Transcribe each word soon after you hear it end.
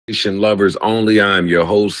Lovers only. I'm your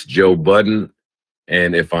host, Joe Budden.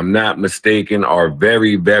 And if I'm not mistaken, our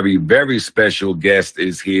very, very, very special guest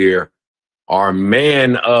is here. Our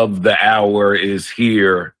man of the hour is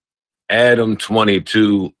here. Adam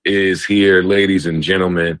 22 is here. Ladies and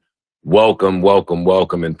gentlemen, welcome, welcome,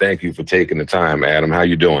 welcome. And thank you for taking the time, Adam. How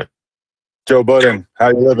you doing? Joe Budden, how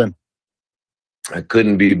you living? I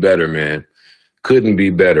couldn't be better, man. Couldn't be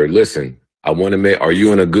better. Listen, I want to make, are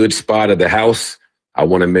you in a good spot of the house? I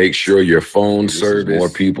want to make sure your phone service more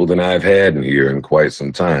people than I've had in here in quite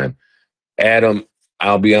some time. Adam,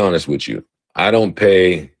 I'll be honest with you. I don't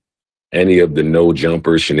pay any of the no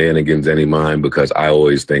jumper shenanigans any mind because I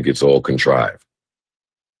always think it's all contrived.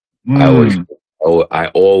 I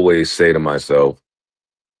always say to myself,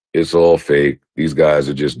 it's all fake. These guys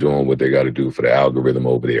are just doing what they got to do for the algorithm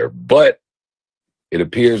over there. But it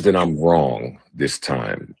appears that I'm wrong this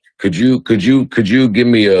time. Could you give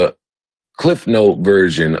me a Cliff Note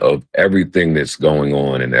version of everything that's going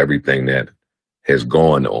on and everything that has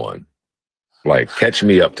gone on? Like, catch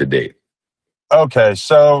me up to date. Okay,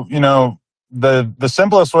 so, you know, the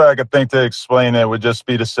simplest way I could think to explain it would just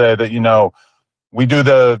be to say that, you know, we do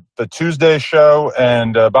the Tuesday show,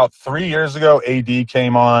 and about 3 years ago, AD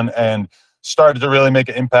came on and started to really make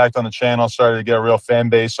an impact on the channel, started to get a real fan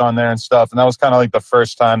base on there and stuff. And that was kind of like the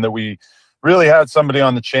first time that we really had somebody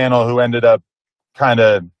on the channel who ended up kind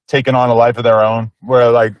of taking on a life of their own, where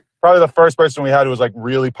like probably the first person we had who was like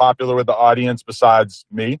really popular with the audience besides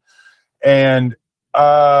me. And,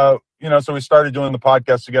 you know, so we started doing the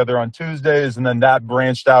podcast together on Tuesdays, and then that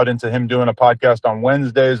branched out into him doing a podcast on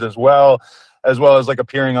Wednesdays as well as like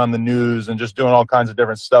appearing on the news and just doing all kinds of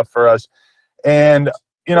different stuff for us. And,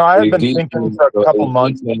 you know, I have been thinking for a couple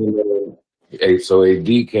months. So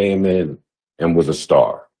AD came in and was a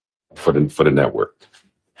star for the network.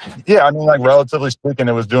 Yeah, I mean, like, relatively speaking,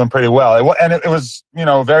 it was doing pretty well. And it was, you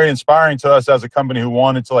know, very inspiring to us as a company who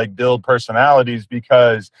wanted to, like, build personalities,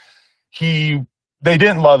 because they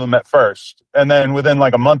didn't love him at first. And then within,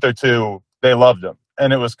 like, a month or two, they loved him.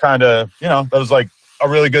 And it was kind of, you know, that was, like, a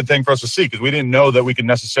really good thing for us to see, because we didn't know that we could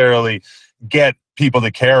necessarily get people to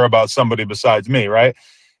care about somebody besides me, right?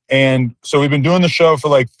 And so we've been doing the show for,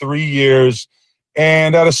 like, 3 years.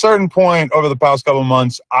 And at a certain point over the past couple of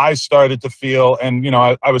months, I started to feel, and, you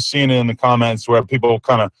know, I was seeing it in the comments where people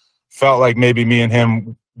kind of felt like maybe me and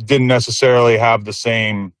him didn't necessarily have the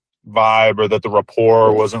same vibe, or that the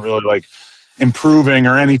rapport wasn't really like improving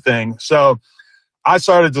or anything. So I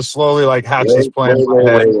started to slowly like hatch this plan in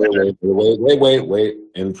my head. Wait.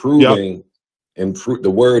 Improving, yep.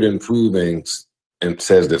 The word improving and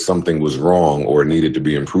says that something was wrong or needed to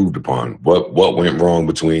be improved upon. What went wrong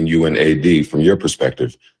between you and AD from your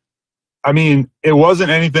perspective? I mean, it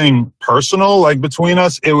wasn't anything personal like between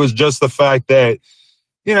us. It was just the fact that,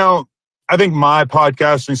 you know, I think my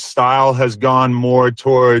podcasting style has gone more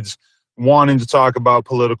towards wanting to talk about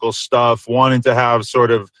political stuff, wanting to have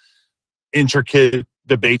sort of intricate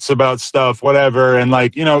debates about stuff, whatever. And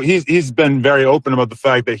like, you know, he's been very open about the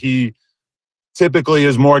fact that he typically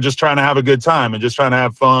is more just trying to have a good time and just trying to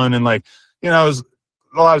have fun. And like, you know,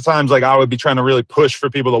 a lot of times, like, I would be trying to really push for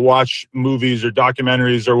people to watch movies or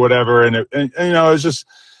documentaries or whatever. And you know,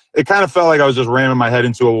 it kind of felt like I was just ramming my head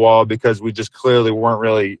into a wall, because we just clearly weren't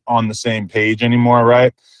really on the same page anymore.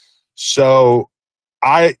 Right. So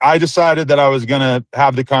I decided that I was going to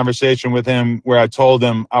have the conversation with him where I told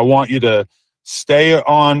him, I want you to stay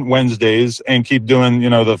on Wednesdays and keep doing, you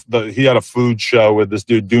know, he had a food show with this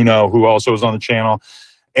dude, Duno, who also was on the channel.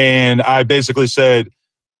 And I basically said,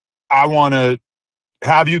 I want to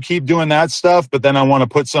have you keep doing that stuff, but then I want to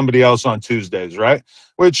put somebody else on Tuesdays, right?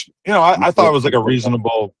 Which, you know, I thought was like a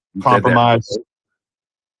reasonable compromise.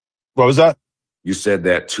 What was that? You said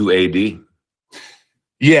that to AD?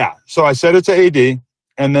 Yeah. So I said it to AD.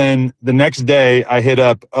 And then the next day, I hit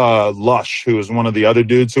up Lush, who was one of the other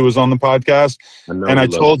dudes who was on the podcast. And I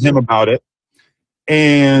told him about it.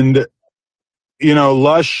 And, you know,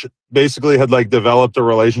 Lush basically had like developed a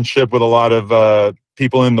relationship with a lot of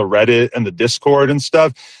people in the Reddit and the Discord and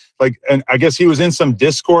stuff. Like, and I guess he was in some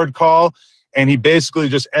Discord call, and he basically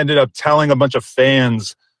just ended up telling a bunch of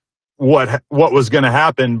fans what was going to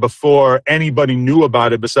happen before anybody knew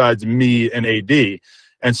about it besides me and AD.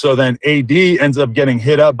 And so then AD ends up getting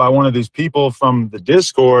hit up by one of these people from the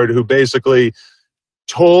Discord who basically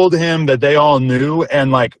told him that they all knew.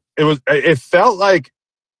 And like, it felt like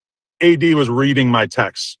AD was reading my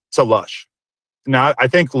text to Lush. Now, I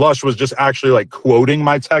think Lush was just actually like quoting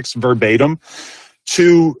my text verbatim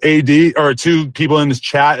to AD or to people in this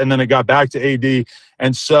chat. And then it got back to AD.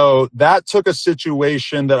 And so that took a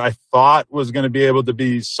situation that I thought was going to be able to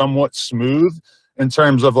be somewhat smooth in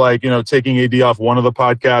terms of like, taking AD off one of the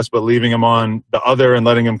podcasts, but leaving him on the other and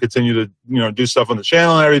letting him continue to, do stuff on the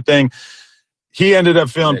channel and everything. He ended up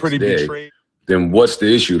feeling pretty betrayed. Then what's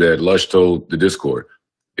the issue that Lush told the Discord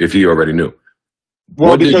if he already knew?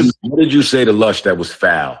 Well, what did you say to Lush that was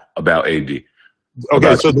foul about AD?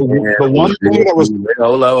 Okay, so the one thing that was...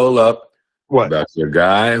 Hold up. What? About your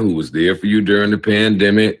guy who was there for you during the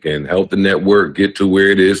pandemic and helped the network get to where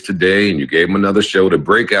it is today, and you gave him another show to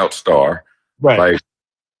breakout star. Right.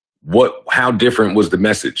 Like, how different was the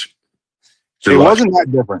message? It wasn't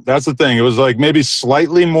that different. That's the thing. It was like maybe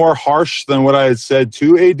slightly more harsh than what I had said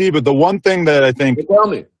to AD, but the one thing that I think... Tell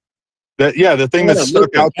me. The thing that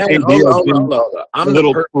stuck out to AD... I'm a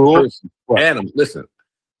little cruel. Adam, listen.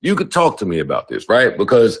 You could talk to me about this, right?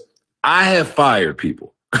 Because I have fired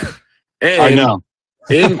people. And I know.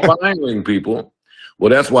 in firing people, well,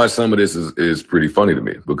 that's why some of this is pretty funny to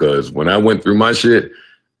me. Because when I went through my shit,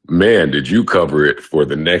 man, did you cover it for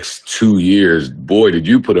the next 2 years. Boy, did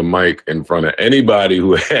you put a mic in front of anybody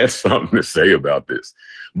who had something to say about this.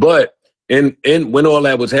 But when all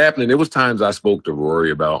that was happening, there was times I spoke to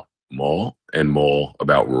Rory about Maul and Maul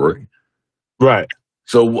about Rory. Right.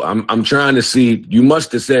 So I'm trying to see, you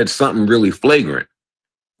must have said something really flagrant.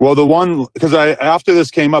 Well, because after this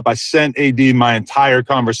came up, I sent AD my entire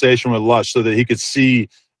conversation with Lush so that he could see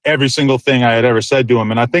every single thing I had ever said to him.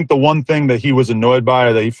 And I think the one thing that he was annoyed by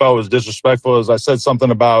or that he felt was disrespectful is I said something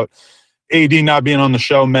about AD not being on the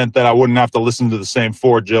show meant that I wouldn't have to listen to the same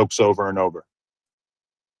 4 jokes over and over.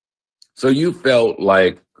 So you felt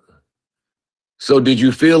like, did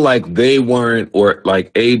you feel like they weren't, or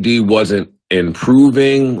like AD wasn't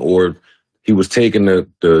improving, or he was taking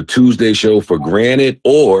the Tuesday show for granted,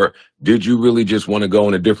 or did you really just want to go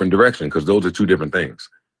in a different direction? Because those are 2 different things.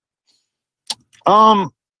 I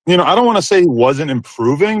don't want to say he wasn't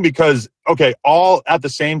improving because, okay, all at the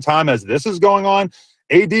same time as this is going on,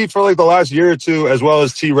 AD for like the last year or 2, as well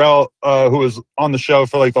as RELL, who was on the show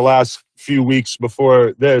for like the last few weeks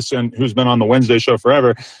before this and who's been on the Wednesday show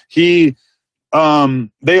forever, they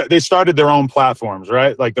started their own platforms,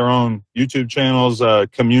 right? Like their own YouTube channels,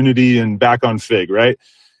 community, and back on Fig, right?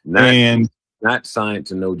 Not signed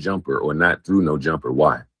to No Jumper or not through No Jumper.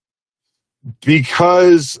 Why?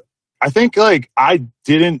 Because I think like I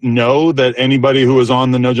didn't know that anybody who was on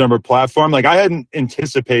the No Jumper platform, like I hadn't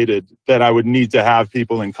anticipated that I would need to have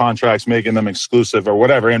people in contracts making them exclusive or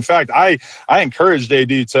whatever. In fact, I encouraged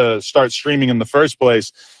AD to start streaming in the first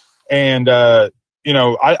place. And, I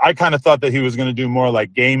kind of thought that he was going to do more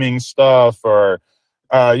like gaming stuff or,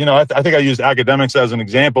 I think I used Akademiks as an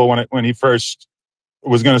example when he first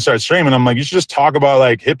was going to start streaming. I'm like, you should just talk about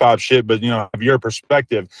like hip hop shit, but, have your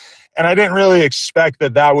perspective. And I didn't really expect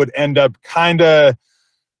that would end up kind of,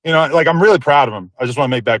 like I'm really proud of him. I just want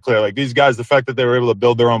to make that clear. Like these guys, the fact that they were able to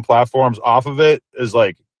build their own platforms off of it is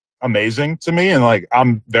like amazing to me. And like,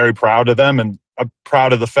 I'm very proud of them and I'm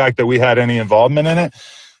proud of the fact that we had any involvement in it.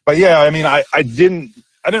 But yeah, I mean, I didn't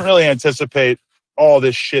really anticipate all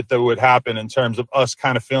this shit that would happen in terms of us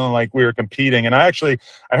kind of feeling like we were competing. And I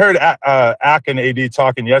heard Ak and AD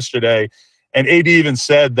talking yesterday, and AD even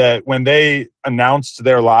said that when they announced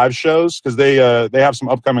their live shows, because they have some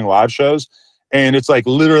upcoming live shows, and it's like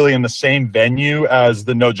literally in the same venue as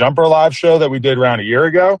the No Jumper live show that we did around a year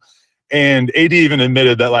ago. And AD even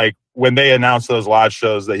admitted that like when they announced those live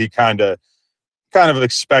shows that he kind of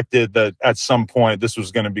expected that at some point this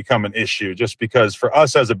was going to become an issue, just because for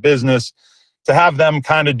us as a business to have them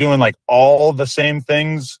kind of doing like all the same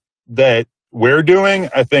things that we're doing,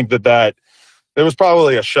 I think that there was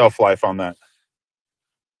probably a shelf life on that.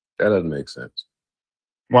 That doesn't make sense.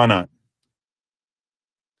 Why not?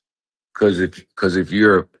 Because if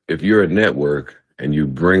you're a network and you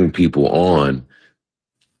bring people on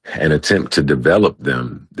and attempt to develop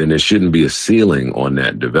them, then there shouldn't be a ceiling on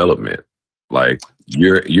that development. Like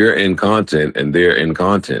you're in content and they're in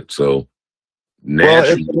content, so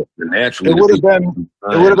naturally, it would have been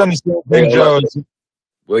the same thing, Joe.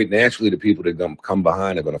 Naturally, the people that come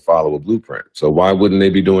behind are going to follow a blueprint. So why wouldn't they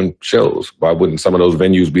be doing shows? Why wouldn't some of those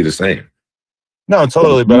venues be the same? No,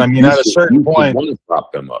 totally. But I mean, at a certain point, want to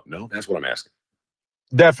prop them up. No, that's what I'm asking.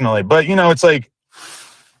 Definitely, but it's like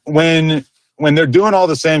when they're doing all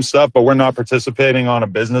the same stuff, but we're not participating on a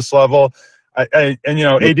business level. AD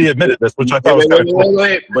admitted this, which I thought was kind of cool.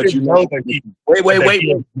 But he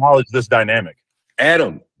acknowledged this dynamic.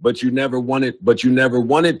 Adam, but you never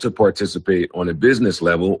wanted to participate on a business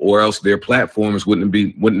level, or else their platforms wouldn't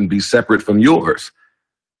be separate from yours.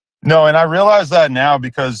 No, and I realize that now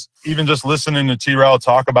because even just listening to RELL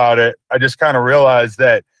talk about it, I just kind of realized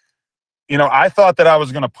that, I thought that I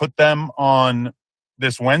was going to put them on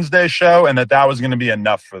this Wednesday show and that was going to be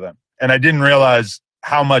enough for them. And I didn't realize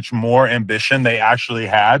how much more ambition they actually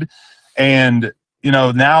had. And, you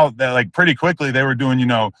know, now that like pretty quickly they were doing, you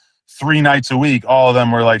know, 3 nights a week, all of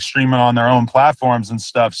them were like streaming on their own platforms and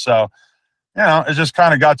stuff. So, you know, it just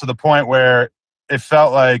kind of got to the point where it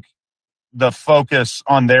felt like the focus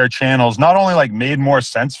on their channels not only like made more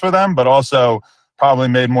sense for them, but also probably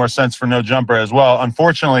made more sense for No Jumper as well.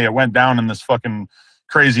 Unfortunately, it went down in this fucking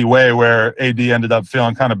crazy way where AD ended up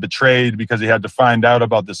feeling kind of betrayed because he had to find out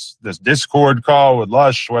about this Discord call with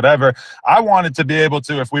Lush, whatever. I wanted to be able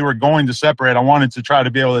to, if we were going to separate, I wanted to try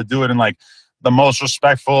to be able to do it in like the most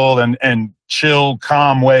respectful and chill,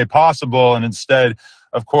 calm way possible. And instead,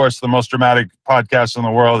 of course, the most dramatic podcast in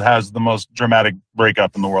the world has the most dramatic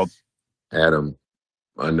breakup in the world. Adam,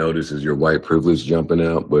 I know this is your white privilege jumping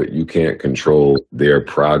out, but you can't control their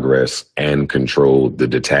progress and control the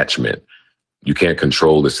detachment. You can't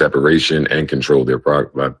control the separation and control their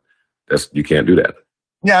progress. You can't do that.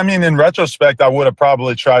 Yeah, I mean, in retrospect, I would have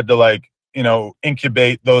probably tried to like, you know,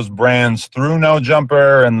 incubate those brands through No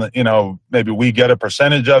Jumper, and you know, maybe we get a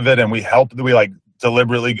percentage of it, and we like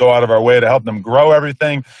deliberately go out of our way to help them grow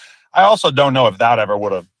everything. I also don't know if that ever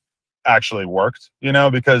would have actually worked, you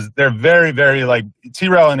know, because they're very, very like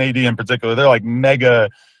TRELL and AD in particular, they're like mega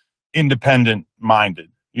independent minded.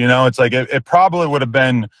 You know, it's like it probably would have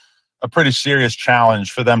been a pretty serious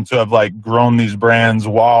challenge for them to have like grown these brands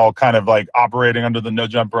while kind of like operating under the No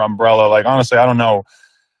Jumper umbrella. Like, honestly, I don't know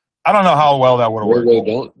how well that would have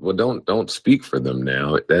worked. Don't speak for them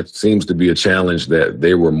now. That seems to be a challenge that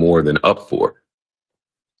they were more than up for.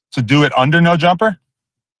 To do it under No Jumper?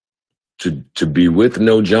 To be with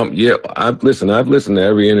No Jump. Yeah, I've listened to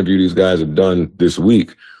every interview these guys have done this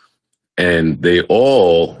week, and they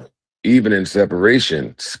all, even in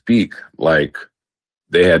separation, speak like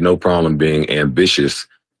they had no problem being ambitious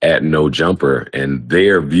at No Jumper, and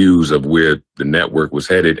their views of where the network was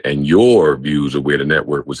headed and your views of where the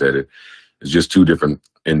network was headed is just two different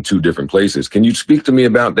places. Can you speak to me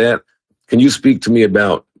about that? Can you speak to me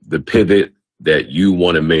about the pivot that you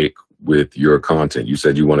want to make with your content? You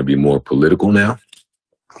said you want to be more political now?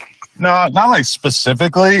 No, not like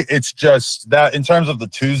specifically. It's just that in terms of the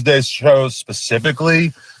Tuesday shows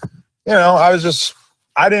specifically, you know,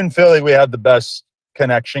 I didn't feel like we had the best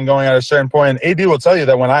connection going at a certain point. And AD will tell you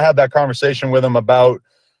that when I had that conversation with him about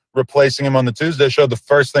replacing him on the Tuesday show, the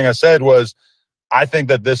first thing I said was, I think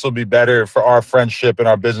that this will be better for our friendship and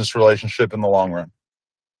our business relationship in the long run.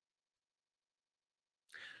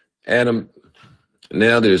 Adam,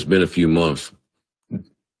 now there's been a few months.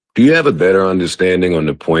 Do you have a better understanding on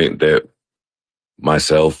the point that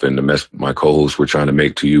myself and my co-hosts were trying to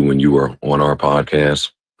make to you when you were on our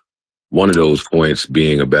podcast? One of those points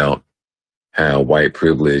being about how white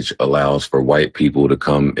privilege allows for white people to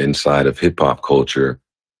come inside of hip hop culture,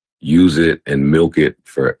 use it and milk it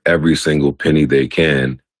for every single penny they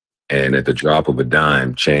can, and at the drop of a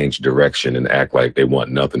dime, change direction and act like they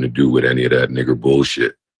want nothing to do with any of that nigger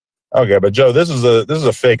bullshit. Okay, but Joe, this is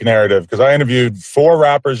a fake narrative, because I interviewed 4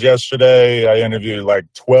 rappers yesterday. I interviewed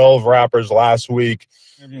like 12 rappers last week,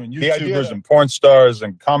 interviewing YouTubers and porn stars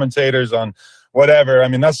and commentators on whatever. I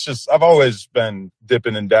mean, that's just, I've always been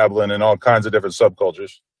dipping and dabbling in all kinds of different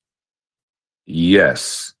subcultures.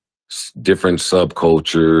 Yes, different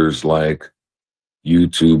subcultures like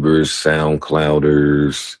YouTubers,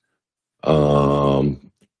 SoundClouders,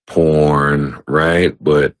 porn, right?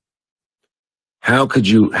 But how could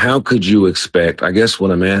you expect, I guess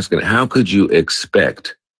what I'm asking, how could you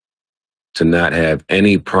expect to not have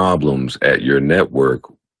any problems at your network,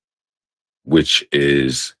 which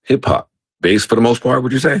is hip hop based for the most part,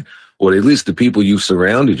 would you say? Or at least the people you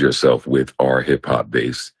surrounded yourself with are hip hop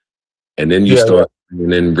based. And then you start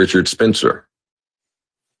bringing in Richard Spencer.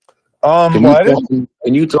 Can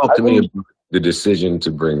you talk to me about the decision to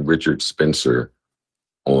bring Richard Spencer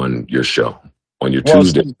on your show, on your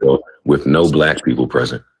Tuesday show, with no black people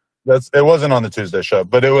present? It wasn't on the Tuesday show,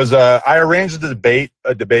 but it was. I arranged a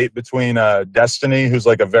debate between Destiny, who's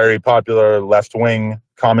like a very popular left-wing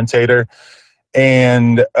commentator,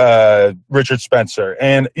 and Richard Spencer.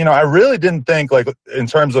 And you know, I really didn't think, like, in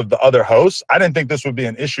terms of the other hosts, I didn't think this would be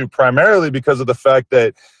an issue, primarily because of the fact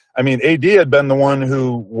that, I mean, AD had been the one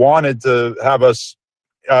who wanted to have us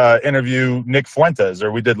interview Nick Fuentes,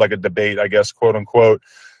 or we did like a debate, I guess, quote unquote,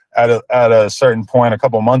 at a certain point a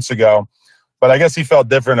couple months ago. But I guess he felt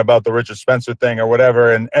different about the Richard Spencer thing or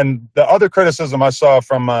whatever. And the other criticism I saw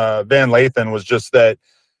from Van Lathan was just that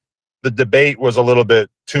the debate was a little bit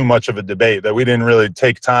too much of a debate, that we didn't really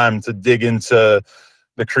take time to dig into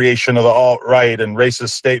the creation of the alt-right and racist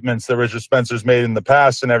statements that Richard Spencer's made in the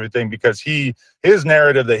past and everything, because his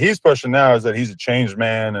narrative that he's pushing now is that he's a changed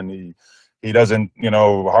man and He doesn't, you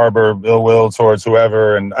know, harbor ill will towards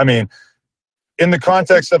whoever. And I mean, in the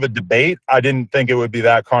context of a debate, I didn't think it would be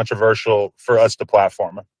that controversial for us to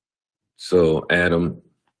platform it. So, Adam,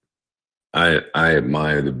 I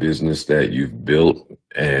admire the business that you've built,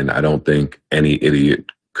 and I don't think any idiot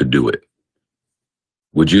could do it.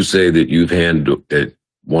 Would you say that you've handled that?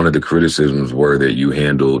 One of the criticisms were that you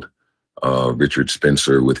handled Richard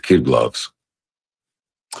Spencer with kid gloves.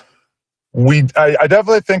 I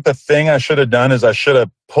definitely think the thing I should have done is I should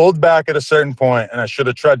have pulled back at a certain point, and I should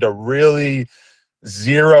have tried to really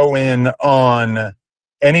zero in on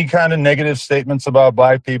any kind of negative statements about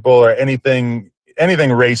Black people or anything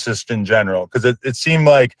racist in general. Because it seemed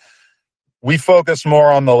like we focused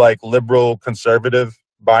more on the like liberal conservative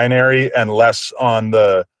binary and less on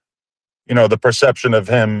the, you know, the perception of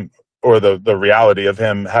him or the reality of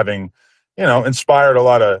him having, you know, inspired a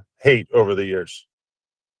lot of hate over the years.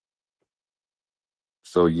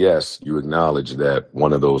 So yes, you acknowledge that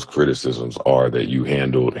one of those criticisms are that you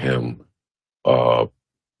handled him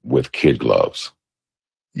with kid gloves.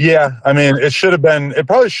 Yeah, I mean, it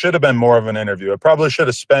probably should have been more of an interview. It probably should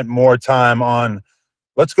have spent more time on,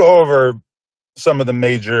 let's go over some of the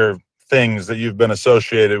major things that you've been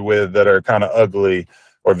associated with that are kind of ugly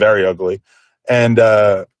or very ugly. And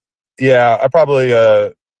yeah,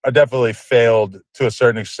 I definitely failed to a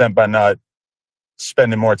certain extent by not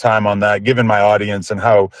spending more time on that, given my audience and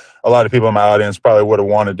how a lot of people in my audience probably would have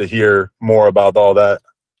wanted to hear more about all that.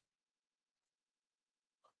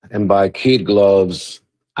 And by kid gloves,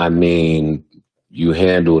 I mean you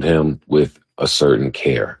handled him with a certain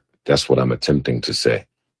care. That's what I'm attempting to say.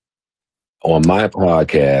 On my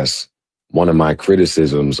podcast, one of my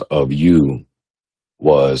criticisms of you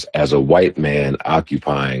was, as a white man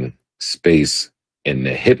occupying space in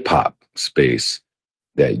the hip hop space,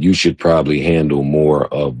 that you should probably handle more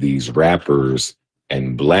of these rappers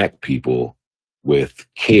and Black people with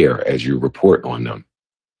care as you report on them.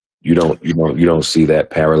 You don't see that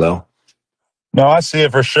parallel? No, I see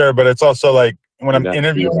it for sure, but it's also like when I'm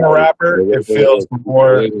interviewing a rapper, it feels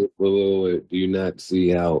more. Wait. Do you not see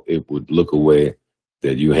how it would look away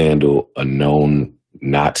that you handle a known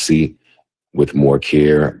Nazi with more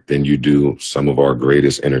care than you do some of our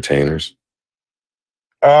greatest entertainers?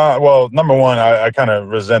 Well, number one, I kind of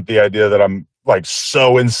resent the idea that I'm like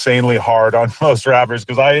so insanely hard on most rappers,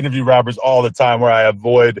 because I interview rappers all the time where I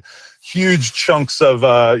avoid huge chunks of,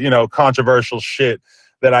 you know, controversial shit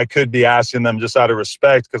that I could be asking them just out of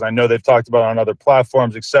respect, because I know they've talked about it on other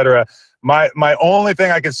platforms, etc. My only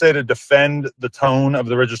thing I could say to defend the tone of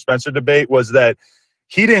the Richard Spencer debate was that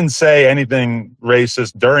he didn't say anything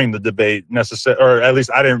racist during the debate necessarily, or at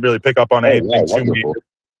least I didn't really pick up on anything too major.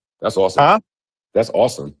 That's awesome. Huh? That's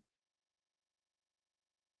awesome.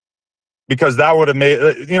 Because that would have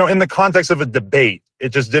made, you know, in the context of a debate, it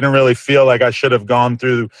just didn't really feel like I should have gone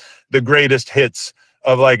through the greatest hits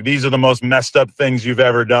of like, these are the most messed up things you've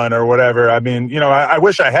ever done or whatever. I mean, you know, I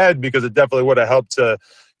wish I had, because it definitely would have helped to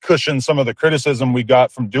cushion some of the criticism we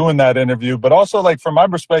got from doing that interview. But also, like, from my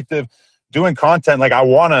perspective, doing content, like, I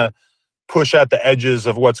want to push at the edges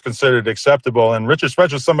of what's considered acceptable. And Richard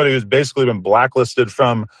Spencer is somebody who's basically been blacklisted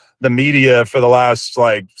from the media for the last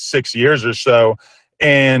like 6 years or so.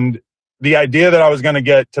 And the idea that I was going to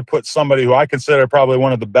get to put somebody who I consider probably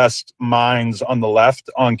one of the best minds on the left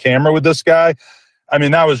on camera with this guy, I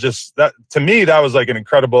mean, that was just, that to me, that was like an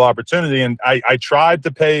incredible opportunity. And I tried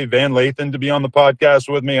to pay Van Lathan to be on the podcast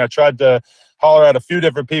with me. I tried to holler at a few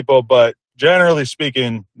different people, but generally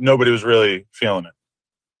speaking, nobody was really feeling it.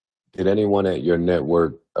 Did anyone at your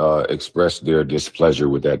network express their displeasure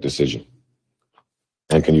with that decision?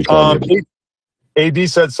 And can you tell me? AD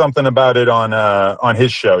said something about it on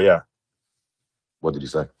his show, yeah. What did he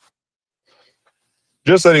say?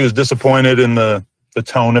 Just that he was disappointed in the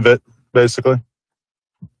tone of it, basically.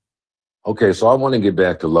 Okay, so I want to get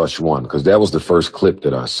back to Lush 1, because that was the first clip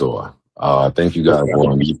that I saw. I think you guys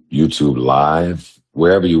were on YouTube Live,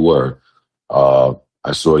 wherever you were.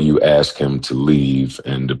 I saw you ask him to leave,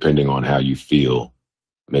 and depending on how you feel,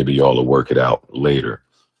 maybe y'all will work it out later.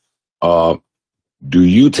 Do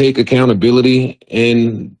you take accountability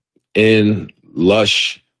in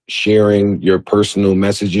Lush sharing your personal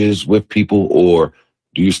messages with people, or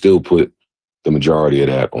do you still put the majority of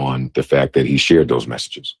that on the fact that he shared those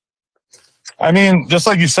messages? I mean, just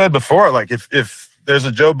like you said before, like if there's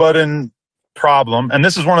a Joe Budden problem, and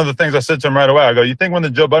this is one of the things I said to him right away. I go, you think when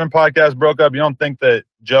the Joe Budden podcast broke up, you don't think that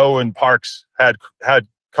Joe and Parks had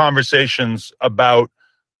conversations about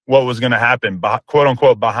what was going to happen, quote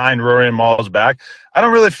unquote, behind Rory and Maul's back? I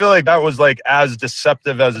don't really feel like that was like as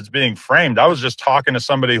deceptive as it's being framed. I was just talking to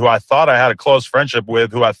somebody who I thought I had a close friendship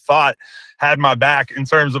with, who I thought had my back in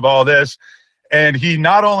terms of all this. And he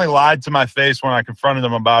not only lied to my face when I confronted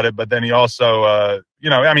him about it, but then he also, you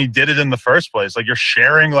know, I mean, he did it in the first place. Like, you're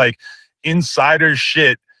sharing like insider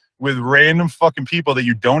shit with random fucking people that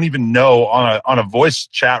you don't even know on a voice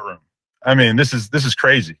chat room. I mean, this is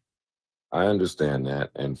crazy. I understand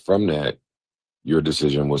that. And from that, your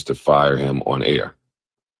decision was to fire him on air.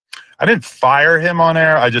 I didn't fire him on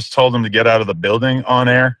air. I just told him to get out of the building on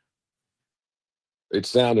air. It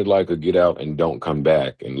sounded like a get out and don't come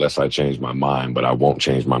back unless I change my mind, but I won't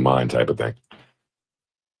change my mind type of thing.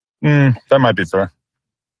 That might be fair.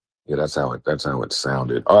 Yeah, that's how it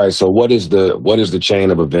sounded. All right, so what is the chain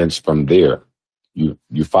of events from there? You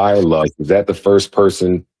fire Lush. Is that the first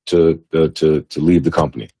person to leave the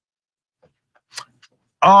company?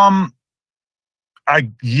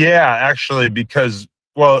 Yeah, actually, because,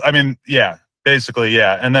 well, I mean, yeah, basically,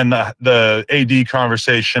 yeah. And then the AD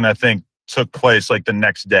conversation, I think, took place like the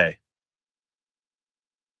next day,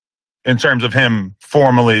 in terms of him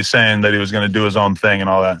formally saying that he was going to do his own thing and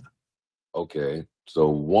all that. Okay, so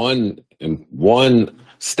one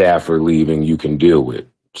staffer leaving you can deal with.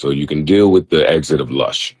 So you can deal with the exit of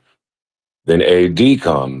Lush. Then AD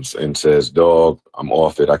comes and says, dog, I'm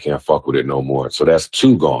off it. I can't fuck with it no more. So that's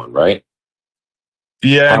 2 gone, right?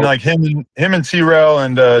 Yeah, and like him and T-Rel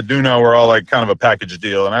and Duno were all like kind of a package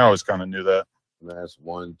deal, and I always kind of knew that. That's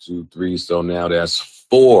 1, 2, 3. So now that's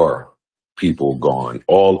 4 people gone,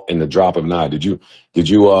 all in the drop of 9. Did you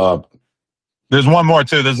There's one more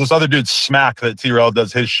too. There's this other dude, Smack, that T-Rel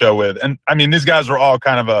does his show with. And I mean, these guys were all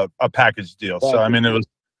kind of a package deal. So I mean, it was,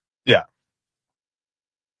 yeah.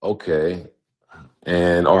 Okay.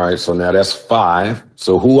 And all right, so now that's 5.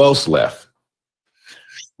 So who else left?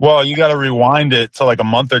 Well, you got to rewind it to like a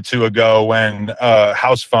month or 2 ago when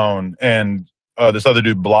HOUSPHONE and this other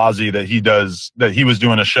dude, Blasey, that he was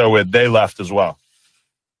doing a show with, they left as well.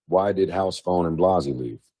 Why did HOUSPHONE and Blasey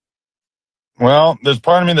leave? Well, there's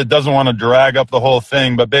part of me that doesn't want to drag up the whole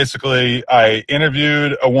thing, but basically I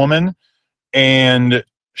interviewed a woman and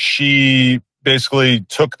she basically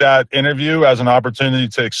took that interview as an opportunity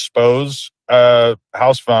to expose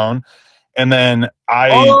HOUSPHONE. And then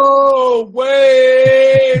Oh,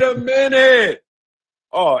 wait a minute.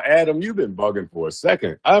 Oh, Adam, you've been bugging for a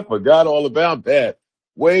second. I forgot all about that.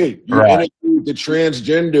 Wait, you interviewed the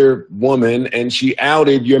transgender woman and she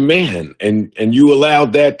outed your man, and you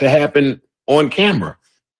allowed that to happen on camera.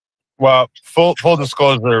 Well, full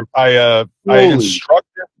disclosure, I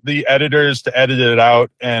instructed the editors to edit it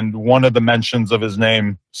out, and one of the mentions of his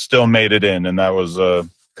name still made it in, and that was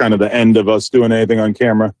kind of the end of us doing anything on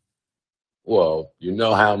camera. Well, you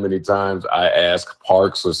know how many times I ask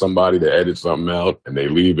Parks or somebody to edit something out and they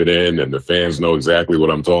leave it in and the fans know exactly what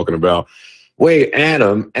I'm talking about. Wait,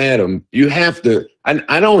 Adam, you have to,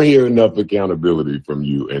 I don't hear enough accountability from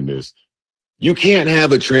you in this. You can't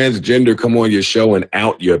have a transgender come on your show and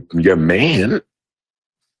out your man.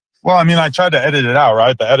 Well, I mean, I tried to edit it out,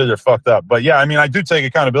 right? The editor fucked up. But yeah, I mean, I do take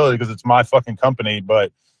accountability because it's my fucking company.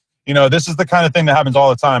 But, you know, this is the kind of thing that happens all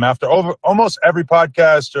the time. After almost every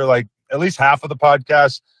podcast, or like at least half of the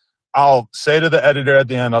podcast, I'll say to the editor at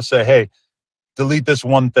the end, I'll say, hey, delete this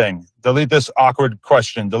one thing. Delete this awkward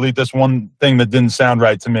question. Delete this one thing that didn't sound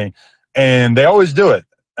right to me. And they always do it.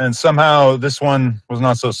 And somehow this one was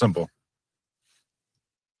not so simple.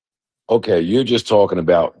 Okay, you're just talking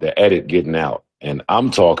about the edit getting out. And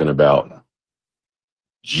I'm talking about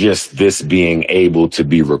just this being able to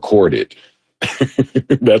be recorded.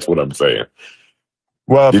 That's what I'm saying.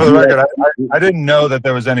 Well, for the record, I didn't know that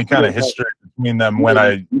there was any kind of history between them when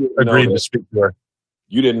I agreed to speak to her.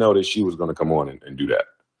 You didn't know that she was going to come on and do that.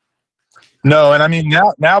 No, and I mean,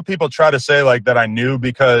 now people try to say like that I knew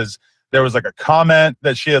because there was like a comment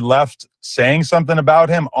that she had left saying something about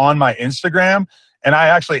him on my Instagram. And I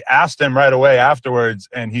actually asked him right away afterwards,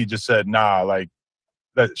 and he just said, nah, like,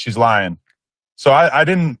 that she's lying. So I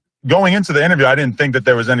didn't, going into the interview, I didn't think that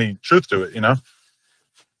there was any truth to it, you know?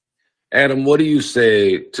 Adam, what do you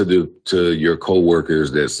say to your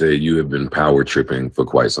coworkers that say you have been power tripping for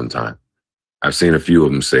quite some time? I've seen a few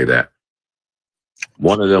of them say that.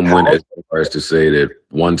 One of them went as far as to say that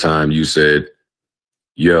one time you said,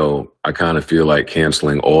 yo, I kind of feel like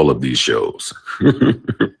canceling all of these shows.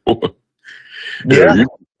 Yeah.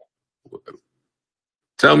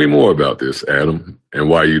 Tell me more about this, Adam, and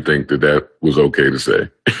why you think that was okay to say.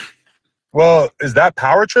 Well, is that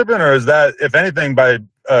power tripping, or is that, if anything, by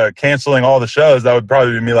canceling all the shows, that would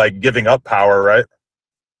probably be me like giving up power, right?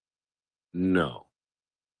 No.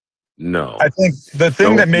 I think the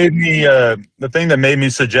thing that made me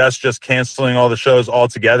suggest just canceling all the shows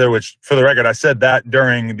altogether, which for the record, I said that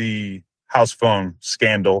during the HOUSPHONE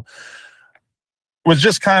scandal, was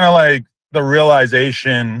just kind of like, the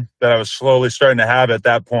realization that I was slowly starting to have at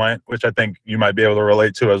that point, which I think you might be able to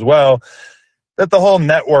relate to as well, that the whole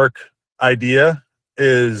network idea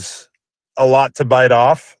is a lot to bite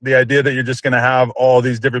off. The idea that you're just going to have all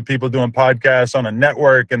these different people doing podcasts on a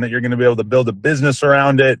network and that you're going to be able to build a business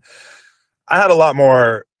around it. I had a lot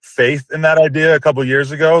more faith in that idea a couple of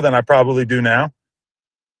years ago than I probably do now.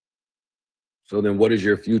 So then what is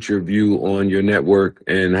your future view on your network,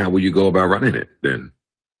 and how will you go about running it then,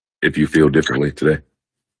 if you feel differently today?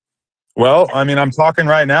 Well, I mean, I'm talking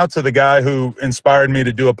right now to the guy who inspired me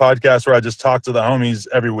to do a podcast where I just talk to the homies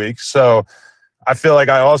every week. So I feel like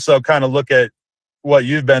I also kind of look at what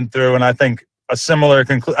you've been through, and I think a similar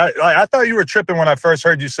conclusion. I thought you were tripping when I first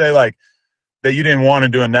heard you say like that you didn't want to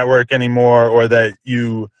do a network anymore, or that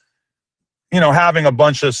you know, having a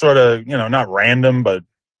bunch of sort of, you know, not random, but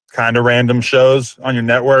kind of random shows on your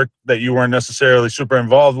network that you weren't necessarily super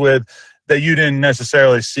involved with, that you didn't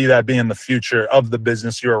necessarily see that being the future of the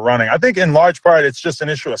business you were running. I think in large part, it's just an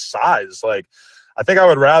issue of size. Like, I think I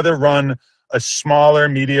would rather run a smaller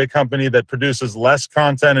media company that produces less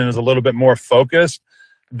content and is a little bit more focused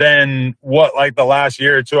than what like the last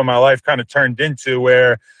year or two of my life kind of turned into,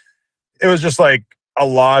 where it was just like a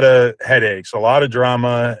lot of headaches, a lot of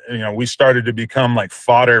drama. You know, we started to become like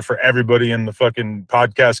fodder for everybody in the fucking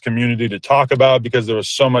podcast community to talk about because there was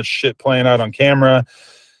so much shit playing out on camera.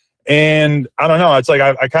 And I don't know, it's like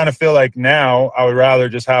I kind of feel like now I would rather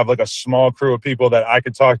just have like a small crew of people that I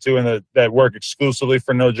could talk to and that work exclusively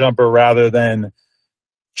for No Jumper, rather than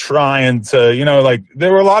trying to, you know, like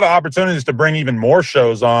there were a lot of opportunities to bring even more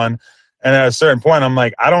shows on. And at a certain point, I'm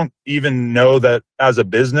like, I don't even know that as a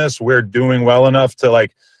business we're doing well enough to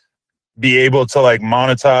like be able to like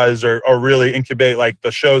monetize or really incubate like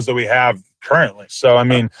the shows that we have currently. So I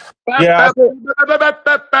mean, yeah.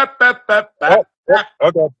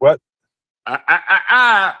 Okay, what?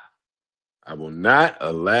 I will not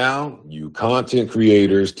allow you content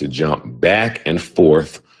creators to jump back and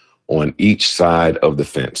forth on each side of the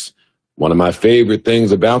fence. One of my favorite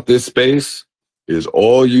things about this space is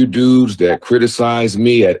all you dudes that criticize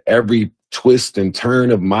me at every twist and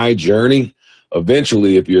turn of my journey.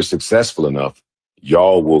 Eventually, if you're successful enough,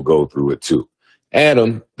 y'all will go through it too.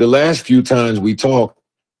 Adam, the last few times we talked,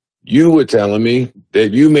 you were telling me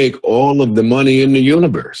that you make all of the money in the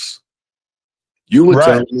universe. You were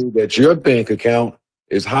telling me that your bank account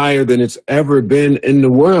is higher than it's ever been in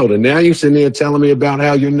the world. And now you're sitting there telling me about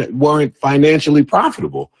how you weren't financially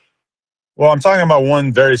profitable. Well, I'm talking about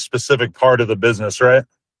one very specific part of the business, right?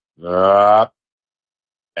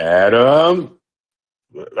 Adam?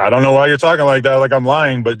 I don't know why you're talking like that, like I'm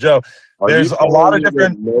lying, but Joe, there's a lot of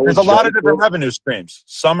different revenue streams.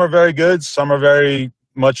 Some are very good, some are very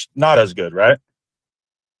much not as good, right?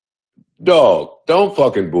 Dog, don't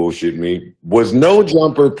fucking bullshit me. Was No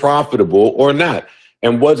Jumper profitable or not?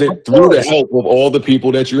 And was it through the help of all the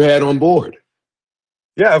people that you had on board?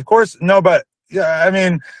 Yeah, of course. No, but yeah, I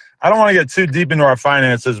mean, I don't want to get too deep into our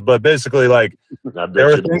finances, but basically, like, there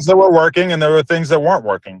were things that were working and there were things that weren't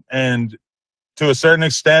working. And to a certain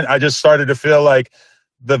extent, I just started to feel like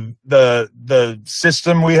the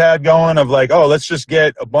system we had going of like, oh, let's just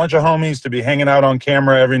get a bunch of homies to be hanging out on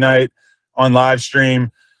camera every night on live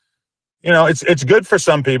stream. You know, it's good for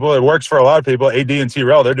some people. It works for a lot of people. AD and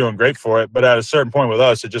RELL, they're doing great for it. But at a certain point with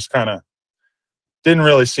us, it just kind of didn't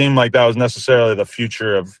really seem like that was necessarily the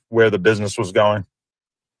future of where the business was going.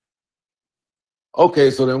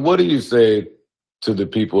 Okay, so then what do you say to the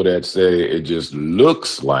people that say it just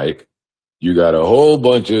looks like you got a whole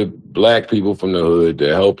bunch of black people from the hood to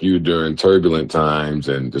help you during turbulent times,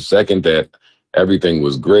 and the second that everything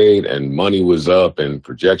was great and money was up and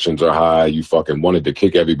projections are high, you fucking wanted to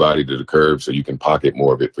kick everybody to the curb so you can pocket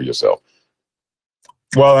more of it for yourself?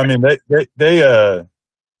 Well, I mean,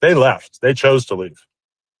 they left. They chose to leave.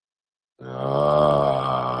 This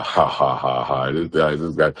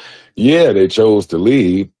guy. Yeah, they chose to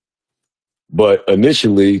leave, but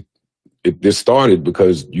initially this started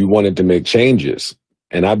because you wanted to make changes.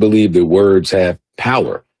 And I believe that words have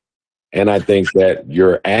power. And I think that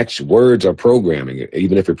your words are programming,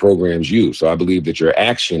 even if it programs you. So I believe that your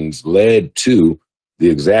actions led to the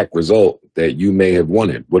exact result that you may have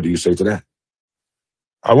wanted. What do you say to that?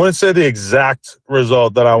 I wouldn't say the exact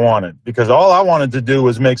result that I wanted, because all I wanted to do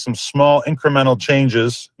was make some small incremental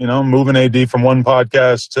changes, you know, moving AD from one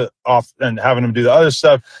podcast to off and having him do the other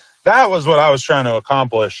stuff. That was what I was trying to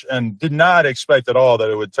accomplish, and did not expect at all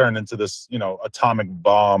that it would turn into this, you know, atomic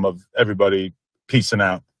bomb of everybody peacing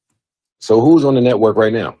out. So who's on the network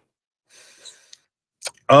right now?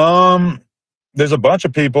 There's a bunch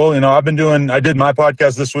of people. You know, I did my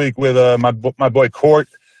podcast this week with my boy Court,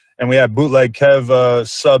 and we have Bootleg Kev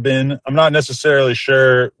sub in. I'm not necessarily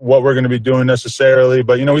sure what we're going to be doing necessarily,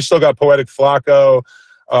 but, you know, we still got Poetic Flacco,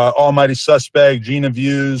 Almighty Suspect, Gina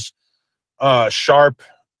Views, Sharp.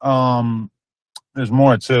 There's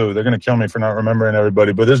more, too. They're going to kill me for not remembering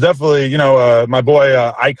everybody, but there's definitely, you know, my boy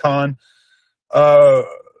Icon.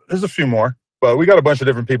 There's a few more, but we got a bunch of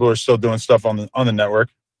different people who are still doing stuff on the network.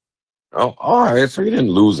 Oh, all right. So you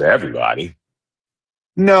didn't lose everybody.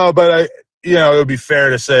 No, but you know, it would be fair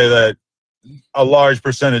to say that a large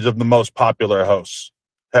percentage of the most popular hosts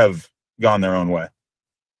have gone their own way.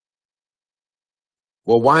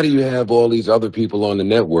 Well, why do you have all these other people on the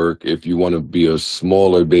network if you want to be a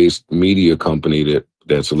smaller based media company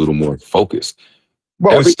that's a little more focused?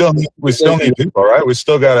 Well, we still need people, right? We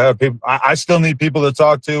still got to have people. I still need people to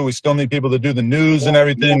talk to. We still need people to do the news and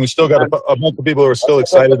everything. We still got a bunch of people who are still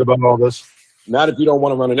excited about all this. Not if you don't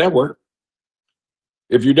want to run a network.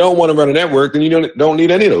 If you don't want to run a network, then you don't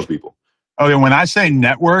need any of those people. Okay, when I say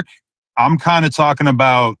network, I'm kind of talking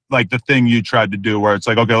about like the thing you tried to do where it's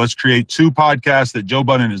like, okay, let's create 2 podcasts that Joe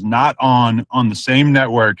Budden is not on the same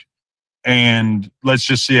network, and let's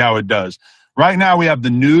just see how it does. Right now we have the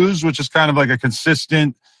news, which is kind of like a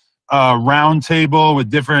consistent round table with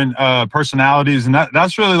different personalities, and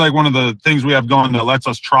that's really like one of the things we have going that lets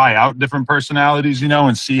us try out different personalities, you know,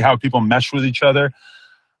 and see how people mesh with each other.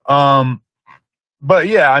 But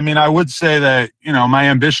yeah, I mean, I would say that, you know, my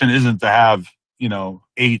ambition isn't to have, you know,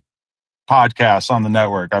 8 podcasts on the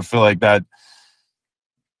network. I feel like that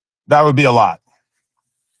would be a lot.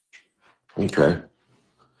 Okay.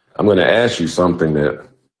 I'm going to ask you something that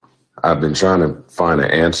I've been trying to find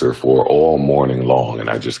an answer for all morning long, and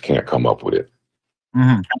I just can't come up with it.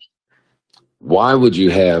 Mm-hmm. Why would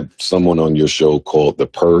you have someone on your show called the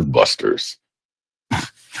Perv Busters?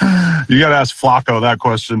 You got to ask Flacco that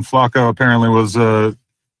question. Flacco apparently was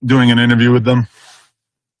doing an interview with them.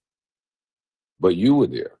 But you were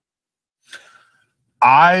there.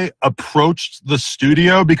 I approached the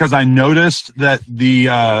studio because I noticed that the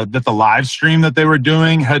live stream that they were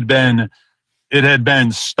doing had been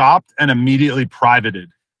stopped and immediately privated.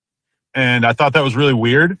 And I thought that was really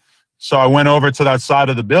weird. So I went over to that side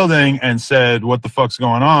of the building and said, what the fuck's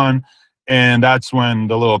going on? And that's when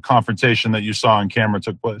the little confrontation that you saw on camera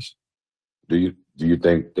took place. Do you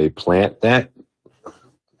think they plant that?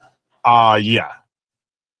 Yeah.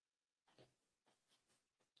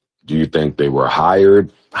 Do you think they were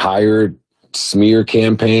hired smear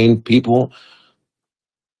campaign people?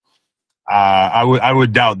 I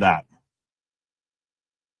would doubt that.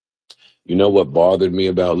 You know what bothered me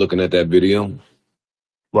about looking at that video?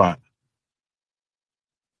 What?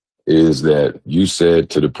 Is that you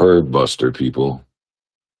said to the Perv Buster people,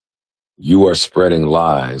 you are spreading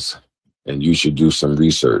lies and you should do some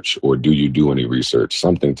research, or do you do any research?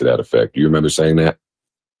 Something to that effect. Do you remember saying that?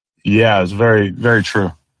 Yeah, it's very, very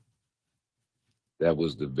true. That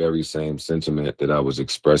was the very same sentiment that I was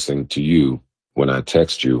expressing to you when I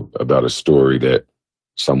text you about a story that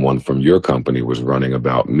someone from your company was running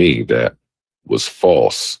about me that was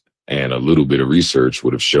false, and a little bit of research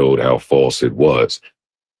would have showed how false it was.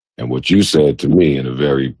 And what you said to me in a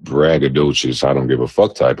very braggadocious, I don't give a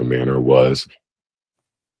fuck type of manner was,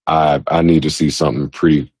 I need to see something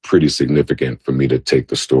pretty significant for me to take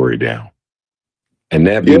the story down. And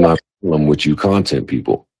that be my problem with you content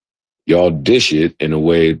people. Y'all dish it in a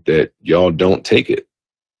way that y'all don't take it.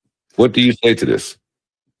 What do you say to this?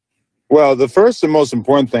 Well, the first and most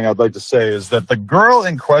important thing I'd like to say is that the girl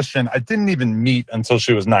in question, I didn't even meet until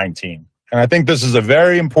she was 19. And I think this is a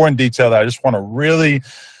very important detail that I just want to really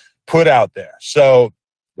put out there. So,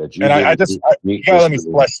 and I gotta let me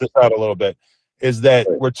flesh this out a little bit, is that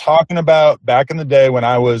we're talking about back in the day when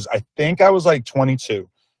I think I was like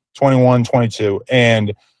 21, 22.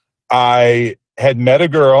 And I had met a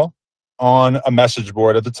girl on a message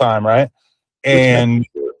board at the time, right? And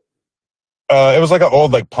it was like an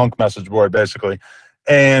old like punk message board basically.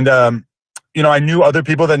 And you know, I knew other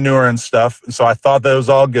people that knew her and stuff, so I thought that it was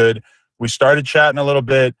all good. We started chatting a little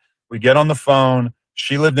bit. We get on the phone.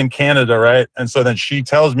 She lived in Canada, right? And so then she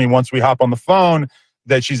tells me once we hop on the phone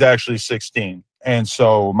that she's actually 16. And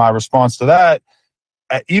so my response to that,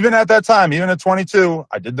 even at that time, even at 22,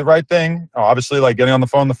 I did the right thing. Obviously, like getting on the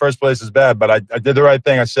phone in the first place is bad, but I did the right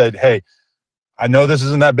thing. I said, hey, I know this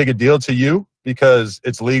isn't that big a deal to you because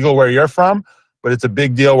it's legal where you're from, but it's a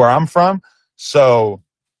big deal where I'm from. So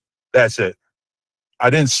that's it. I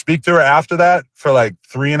didn't speak to her after that for like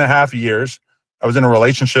 3.5 years. I was in a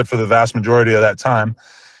relationship for the vast majority of that time.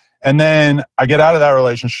 And then I get out of that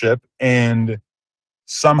relationship and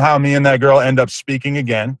somehow me and that girl end up speaking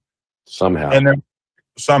again. Somehow. And then,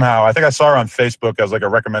 somehow, I think I saw her on Facebook as like a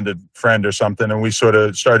recommended friend or something, and we sort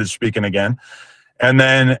of started speaking again. And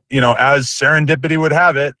then, you know, as serendipity would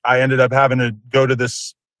have it, I ended up having to go to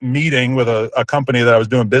this meeting with a company that I was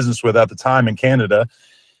doing business with at the time in Canada.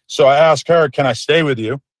 So I asked her, can I stay with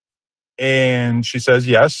you? And she says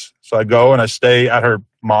yes. So I go and I stay at her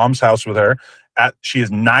mom's house with her. She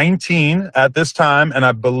is 19 at this time, and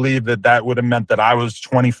I believe that would have meant that I was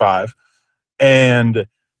 25. And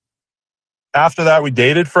after that, we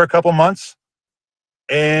dated for a couple months,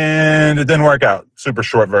 and it didn't work out. Super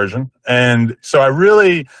short version. And so I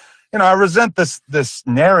really, you know, I resent this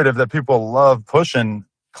narrative that people love pushing,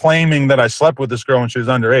 claiming that I slept with this girl when she was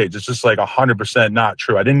underage. It's just like 100% not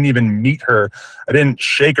true. I didn't even meet her. I didn't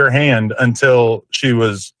shake her hand until she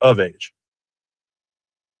was of age.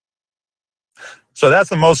 So that's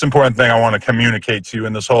the most important thing I want to communicate to you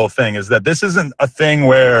in this whole thing, is that this isn't a thing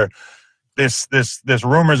where this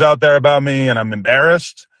rumor's out there about me and I'm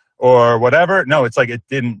embarrassed or whatever. No, it's like it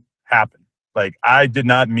didn't happen. Like, I did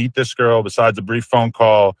not meet this girl besides a brief phone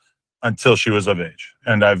call until she was of age.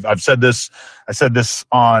 And I've said this. I said this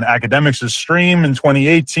on Akademiks' stream in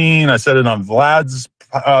 2018. I said it on Vlad's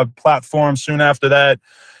platform soon after that.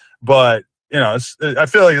 But, you know, I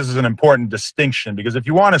feel like this is an important distinction, because if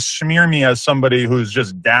you want to smear me as somebody who's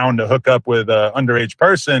just down to hook up with an underage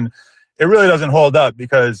person, it really doesn't hold up,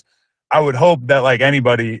 because I would hope that, like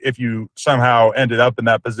anybody, if you somehow ended up in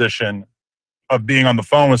that position of being on the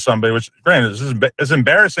phone with somebody, which granted, it's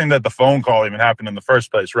embarrassing that the phone call even happened in the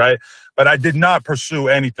first place, right? But I did not pursue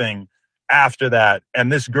anything after that,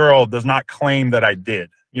 and this girl does not claim that I did.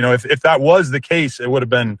 You know, if that was the case, it would have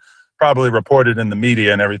been probably reported in the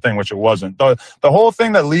media and everything, which it wasn't. The whole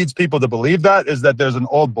thing that leads people to believe that is that there's an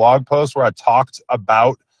old blog post where I talked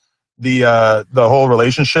about the whole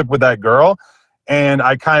relationship with that girl, and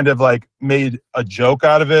I kind of like made a joke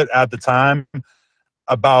out of it at the time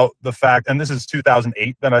about the fact, and this is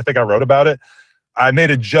 2008 that I think I wrote about it. I made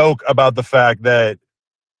a joke about the fact that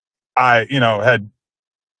I, you know, had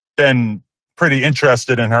been pretty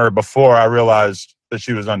interested in her before I realized that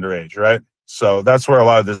she was underage, right? So that's where a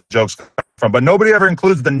lot of the jokes come from. But nobody ever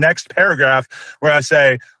includes the next paragraph where I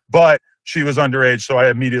say, but she was underage, so I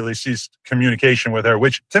immediately ceased communication with her,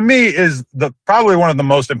 which to me is probably one of the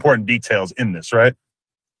most important details in this, right?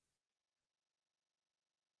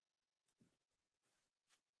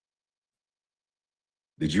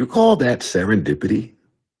 Did you call that serendipity?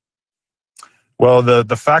 Well,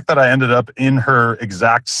 the fact that I ended up in her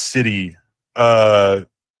exact city, that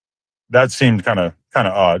seemed kind of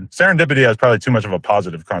odd. Serendipity has probably too much of a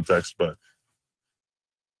positive context, but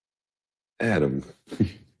Adam,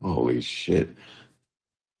 holy shit.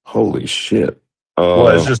 Holy shit. well,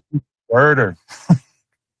 it's just a word, or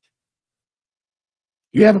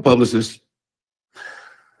You have a publicist?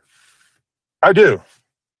 I do.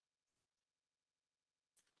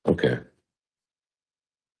 Okay.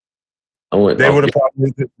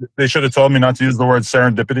 They should have told me not to use the word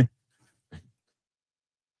serendipity.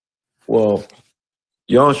 Well,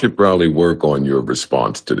 y'all should probably work on your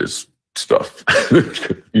response to this stuff.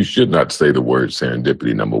 You should not say the word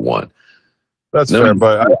serendipity, number one. That's fair,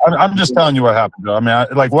 but I'm just telling you what happened, Joe. I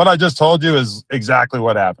mean, like what I just told you is exactly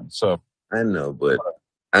what happened. So I know, but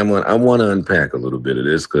I want to unpack a little bit of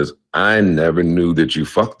this, because I never knew that you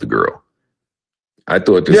fucked the girl. I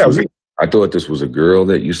thought this was a girl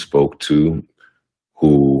that you spoke to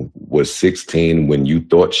who was 16 when you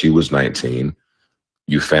thought she was 19.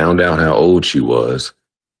 You found out how old she was,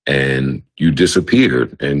 and you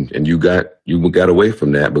disappeared, and you got away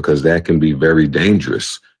from that, because that can be very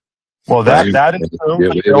dangerous. Well, that is true.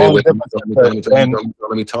 Let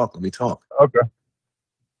me talk. Okay.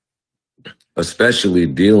 Especially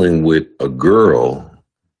dealing with a girl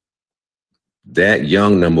that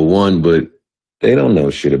young, number one, but they don't know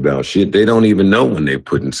shit about shit. They don't even know when they're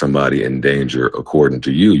putting somebody in danger, according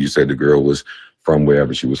to you. You said the girl was from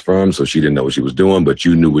wherever she was from, so she didn't know what she was doing, but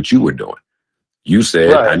you knew what you were doing. You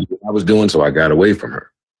said, right. I knew what I was doing, so I got away from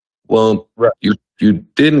her. Well, right. You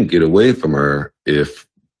didn't get away from her if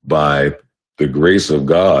by the grace of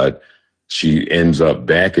God, she ends up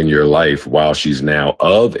back in your life while she's now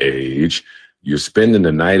of age. You're spending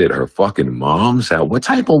the night at her fucking mom's house. What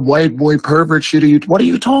type of white boy pervert shit what are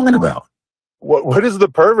you talking about? What is the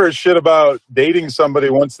pervert shit about dating somebody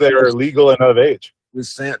once they're legal and of age?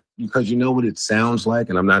 Because you know what it sounds like,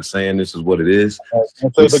 and I'm not saying this is what it is.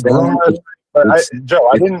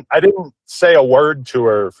 Joe, I didn't say a word to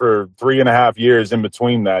her for 3.5 years in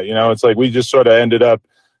between that. You know, it's like we just sort of ended up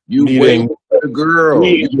waited for the girl.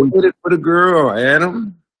 You waited for the girl,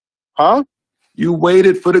 Adam. Huh? You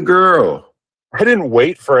waited for the girl. I didn't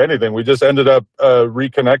wait for anything. We just ended up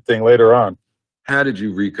reconnecting later on. How did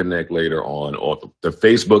you reconnect later on? Or the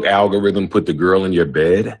Facebook algorithm put the girl in your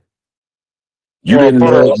bed? You Well, didn't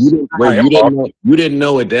put her know. You didn't, wait, in my you inbox. didn't know. You didn't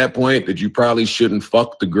know at that point that you probably shouldn't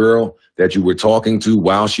fuck the girl that you were talking to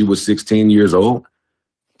while she was 16 years old.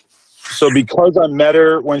 So because I met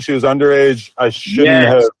her when she was underage, I shouldn't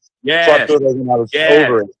have fucked her when I was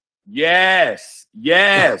over it. Yes.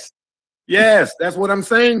 That's what I'm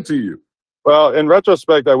saying to you. Well, in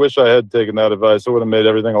retrospect, I wish I had taken that advice. It would have made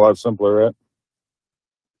everything a lot simpler, right?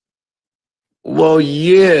 Well,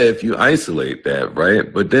 yeah, if you isolate that,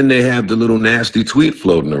 right? But then they have the little nasty tweet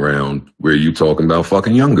floating around where you talking about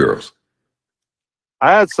fucking young girls.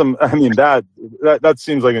 I had some. I mean, that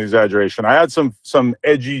seems like an exaggeration. I had some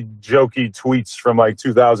edgy, jokey tweets from like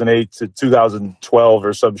 2008 to 2012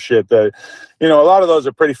 or some shit that, a lot of those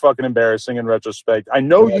are pretty fucking embarrassing in retrospect. I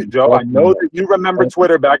know you, Joe. I know that you remember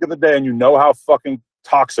Twitter back in the day, and you know how fucking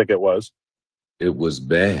toxic it was. It was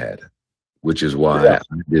bad, which is why I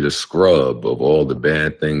did a scrub of all the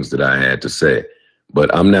bad things that I had to say. But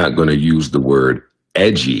I'm not going to use the word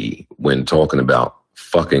edgy when talking about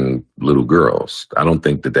fucking little girls. I don't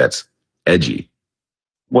think that that's edgy.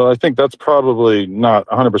 Well, I think that's probably not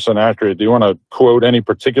 100% accurate. Do you want to quote any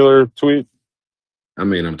particular tweet? I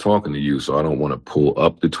mean, I'm talking to you, so I don't want to pull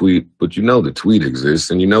up the tweet, but the tweet exists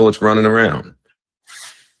and it's running around.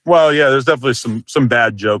 Well, yeah, there's definitely some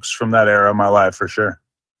bad jokes from that era of my life for sure.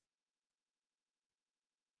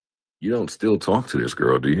 You don't still talk to this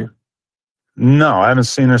girl, do you? No, I haven't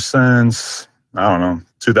seen her since, I don't know,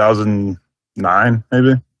 2009,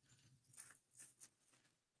 maybe.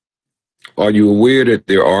 Are you aware that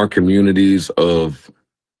there are communities of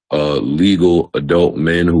legal adult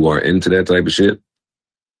men who are into that type of shit?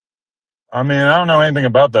 I mean, I don't know anything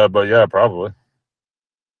about that, but yeah, probably.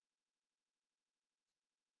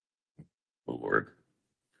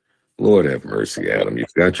 Lord have mercy, Adam.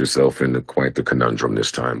 You've got yourself into quite the conundrum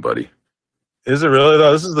this time, buddy. Is it really,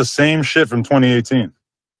 though? This is the same shit from 2018.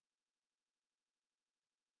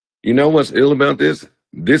 You know what's ill about this?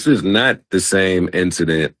 This is not the same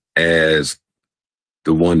incident as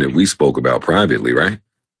the one that we spoke about privately, right?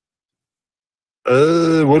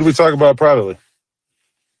 What did we talk about privately?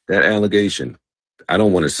 That allegation. I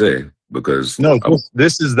don't want to say because... No,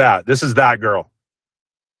 this is that. This is that girl.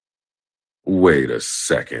 Wait a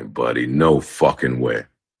second, buddy. No fucking way.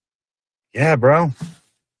 Yeah, bro.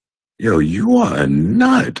 Yo, you are a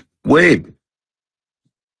nut. Wait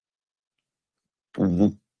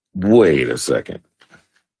a second.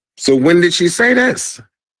 So when did she say this?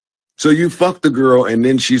 So you fucked the girl and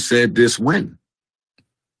then she said this when?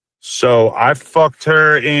 So I fucked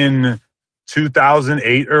her in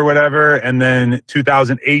 2008 or whatever. And then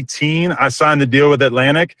 2018, I signed the deal with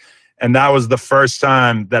Atlantic. And that was the first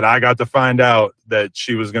time that I got to find out that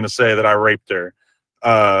she was going to say that I raped her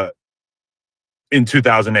in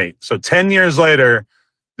 2008. So 10 years later,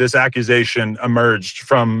 this accusation emerged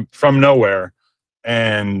from nowhere.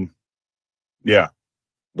 And yeah.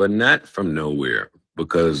 But not from nowhere,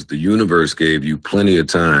 because the universe gave you plenty of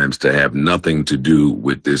times to have nothing to do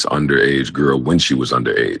with this underage girl when she was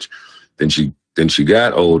underage. Then she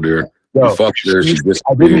got older. You fucked her. She disappeared.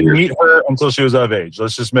 I didn't meet her until she was of age.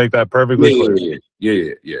 Let's just make that perfectly clear.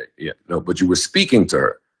 Yeah. No, but you were speaking to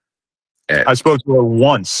her. I spoke to her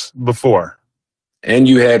once before. And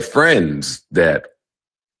you had friends that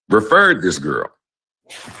referred this girl.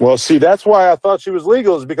 Well, see, that's why I thought she was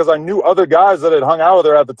legal, is because I knew other guys that had hung out with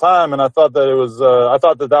her at the time, and I thought that it was, I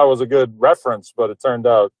thought that was a good reference, but it turned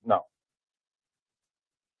out no.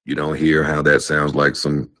 You don't hear how that sounds like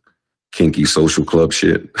some kinky social club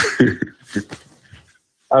shit?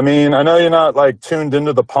 I mean, I know you're not like tuned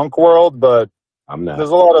into the punk world, but I'm not. There's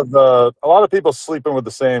a lot of people sleeping with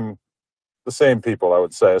the same people, I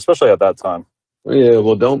would say, especially at that time. Yeah,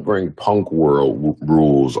 well, don't bring punk world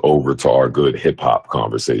rules over to our good hip hop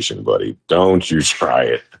conversation, buddy. Don't you try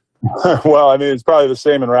it. Well, I mean, it's probably the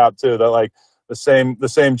same in rap too. That like the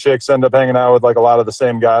same chicks end up hanging out with like a lot of the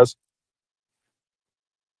same guys.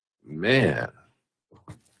 Man,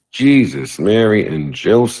 Jesus, Mary, and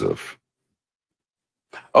Joseph.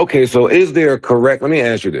 Okay, so is there a correct? Let me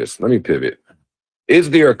ask you this. Let me pivot. Is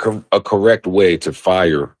there a correct way to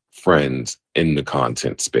fire friends in the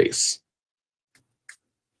content space?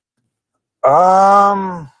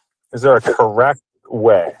 Is there a correct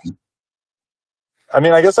way? I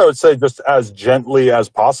mean, I guess I would say just as gently as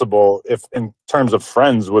possible, if in terms of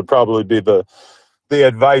friends, would probably be the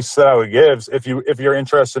advice that I would give if you're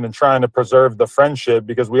interested in trying to preserve the friendship,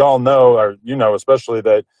 because we all know, or especially,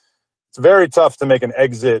 that it's very tough to make an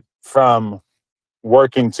exit from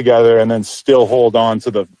working together and then still hold on to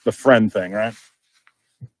the friend thing, right?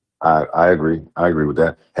 I agree. I agree with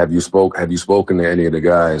that. Have you spoken to any of the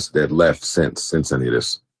guys that left since any of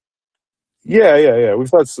this? Yeah.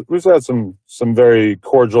 We've had some very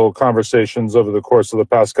cordial conversations over the course of the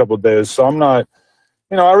past couple of days. So I'm not,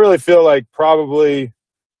 I really feel like probably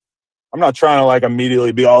I'm not trying to like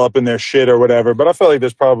immediately be all up in their shit or whatever, but I feel like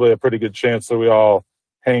there's probably a pretty good chance that we all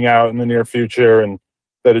hang out in the near future, and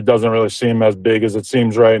that it doesn't really seem as big as it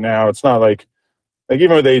seems right now. It's not like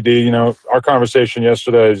even with AD, our conversation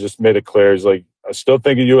yesterday just made it clear. He's like, I still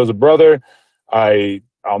think of you as a brother.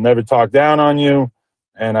 I'll never talk down on you.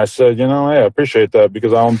 And I said, hey, I appreciate that,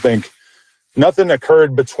 because I don't think nothing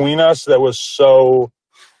occurred between us that was so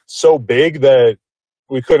big that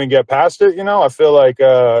we couldn't get past it. I feel like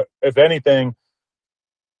if anything,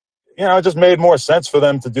 it just made more sense for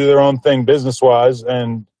them to do their own thing business wise.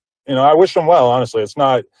 And, I wish them well, honestly. It's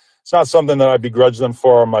not something that I begrudge them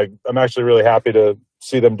for. I'm actually really happy to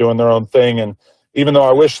see them doing their own thing. And even though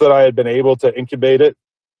I wish that I had been able to incubate it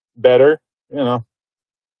better, I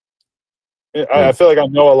feel like I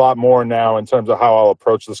know a lot more now in terms of how I'll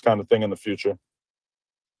approach this kind of thing in the future.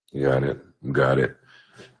 Got it.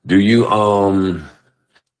 Do you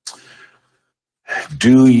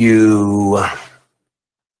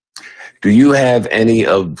have any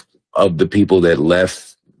of the people that left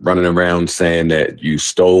running around saying that you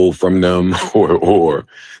stole from them or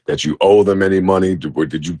that you owe them any money? Were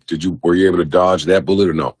you able to dodge that bullet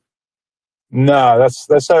or no? No, that's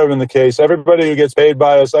never been the case. Everybody who gets paid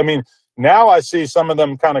by us, now I see some of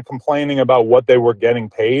them kind of complaining about what they were getting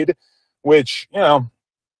paid, which,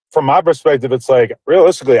 from my perspective, it's like,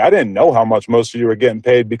 realistically, I didn't know how much most of you were getting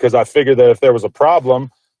paid, because I figured that if there was a problem,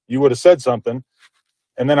 you would have said something.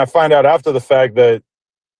 And then I find out after the fact that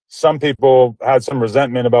some people had some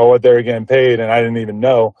resentment about what they were getting paid, and I didn't even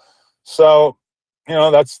know. So,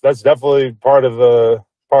 that's definitely part of the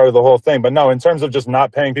whole thing. But no, in terms of just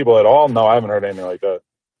not paying people at all, no, I haven't heard anything like that.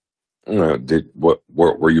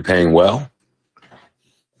 Were you paying well?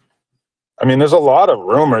 There's a lot of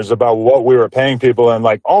rumors about what we were paying people, and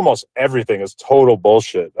like almost everything is total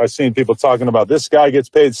bullshit. I've seen people talking about this guy gets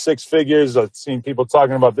paid 6 figures. I've seen people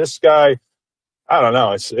talking about this guy. I don't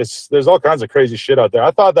know. There's all kinds of crazy shit out there. I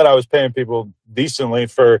thought that I was paying people decently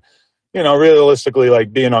for, realistically,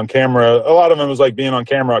 like being on camera. A lot of them was like being on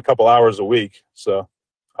camera a couple hours a week. So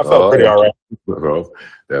I felt pretty all right. Well,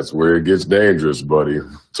 that's where it gets dangerous, buddy.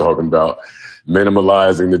 Talking about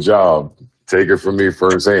minimalizing the job. Take it from me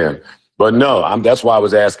firsthand. But no, that's why I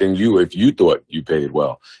was asking you if you thought you paid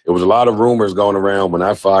well. It was a lot of rumors going around when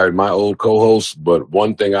I fired my old co-host, but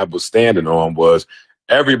one thing I was standing on was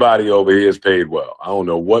everybody over here is paid well. I don't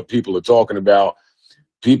know what people are talking about.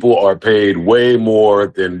 People are paid way more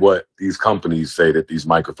than what these companies say that these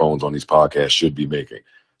microphones on these podcasts should be making.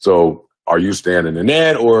 So are you standing in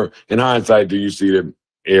that, or in hindsight, do you see the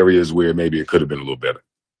areas where maybe it could have been a little better?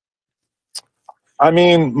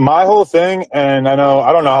 My whole thing, and I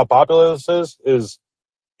don't know how popular this is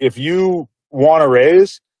if you want a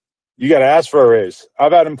raise, you got to ask for a raise.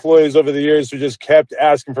 I've had employees over the years who just kept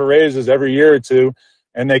asking for raises every year or two,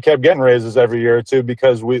 and they kept getting raises every year or two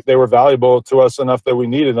because they were valuable to us enough that we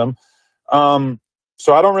needed them.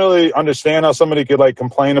 So I don't really understand how somebody could like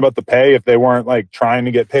complain about the pay if they weren't like trying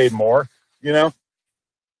to get paid more, Yeah.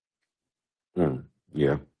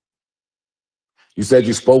 You said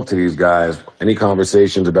you spoke to these guys. Any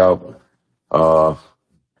conversations about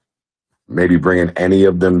maybe bringing any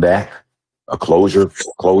of them back? A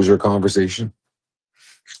closure conversation?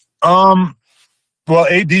 Well,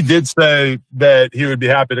 AD did say that he would be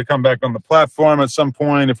happy to come back on the platform at some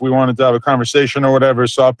point if we wanted to have a conversation or whatever.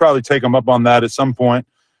 So I'll probably take him up on that at some point.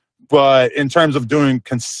 But in terms of doing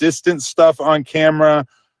consistent stuff on camera,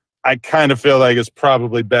 I kind of feel like it's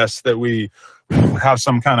probably best that we have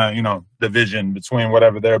some kind of, division between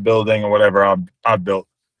whatever they're building and whatever I've built.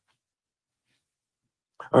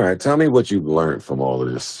 All right. Tell me what you've learned from all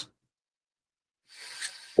of this.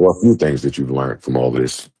 Or a few things that you've learned from all of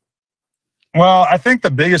this. Well, I think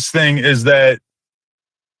the biggest thing is that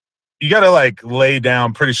you got to like lay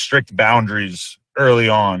down pretty strict boundaries early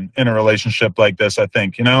on in a relationship like this, I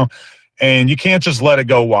think, and you can't just let it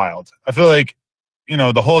go wild. I feel like,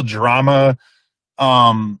 the whole drama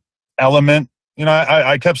element,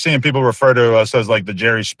 I kept seeing people refer to us as like the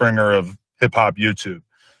Jerry Springer of hip hop YouTube.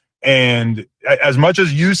 And as much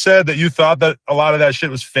as you said that you thought that a lot of that shit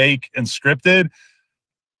was fake and scripted,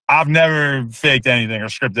 I've never faked anything or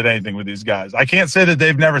scripted anything with these guys. I can't say that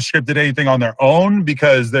they've never scripted anything on their own,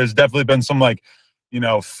 because there's definitely been some like,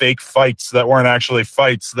 fake fights that weren't actually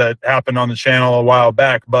fights that happened on the channel a while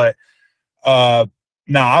back. But no,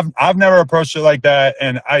 I've never approached it like that.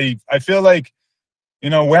 And I feel like,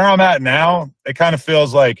 where I'm at now, it kind of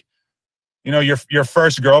feels like you know, your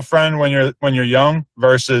first girlfriend when you're young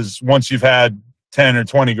versus once you've had 10 or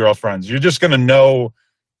 20 girlfriends. You're just going to know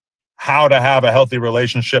how to have a healthy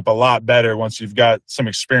relationship a lot better once you've got some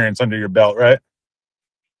experience under your belt, right?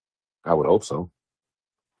 I would hope so.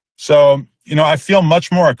 So, you know, I feel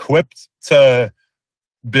much more equipped to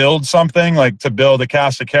build something, like to build a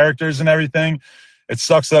cast of characters and everything. It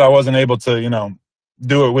sucks that I wasn't able to, you know,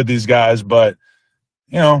 do it with these guys, but,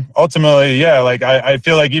 you know, ultimately, yeah, like I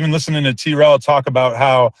feel like even listening to RELL talk about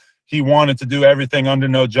how he wanted to do everything under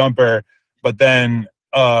No Jumper, but then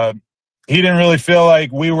he didn't really feel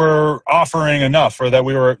like we were offering enough, or that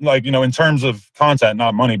we were, like, you know, in terms of content,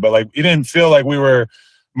 not money, but like he didn't feel like we were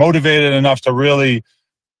motivated enough to really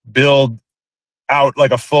build out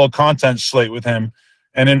like a full content slate with him.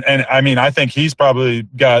 And I mean, I think he's probably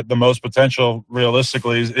got the most potential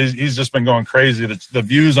realistically. He's just been going crazy. The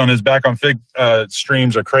views on his Back on Fig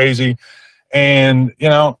streams are crazy. And, you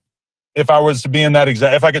know, if I was to be in that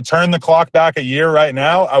if I could turn the clock back a year right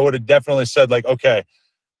now, I would have definitely said, like, okay,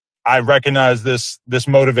 I recognize this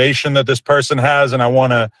motivation that this person has, and I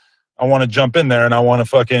want to jump in there, and I want to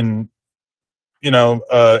fucking, you know,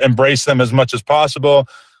 embrace them as much as possible.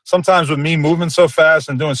 Sometimes with me moving so fast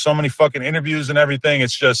and doing so many fucking interviews and everything,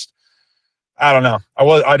 it's just, I don't know.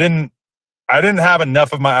 I didn't have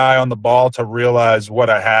enough of my eye on the ball to realize what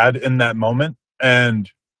I had in that moment. And,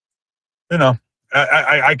 you know,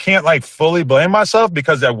 I can't like fully blame myself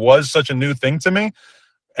because that was such a new thing to me.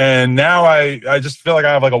 And now I just feel like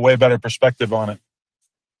I have like a way better perspective on it.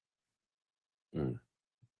 All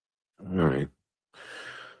right.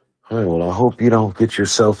 All right, well, I hope you don't get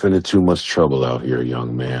yourself into too much trouble out here,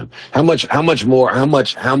 young man. How much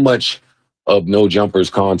of No Jumpers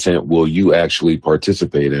content will you actually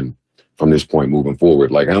participate in from this point moving forward?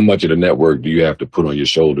 Like, how much of the network do you have to put on your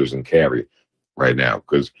shoulders and carry right now?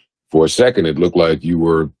 Because for a second, it looked like you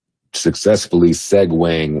were successfully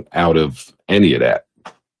segueing out of any of that.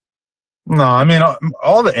 No, I mean,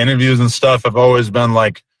 all the interviews and stuff have always been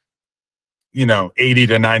like, you know, 80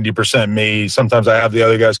 to 90% me. Sometimes I have the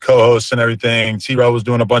other guys co-hosts and everything. RELL was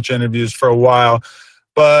doing a bunch of interviews for a while,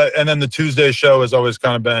 and then the Tuesday show has always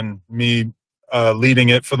kind of been me leading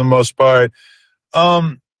it for the most part.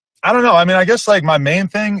 I don't know. I mean, I guess like my main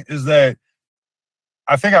thing is that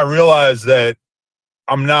I think I realized that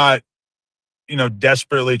I'm not, you know,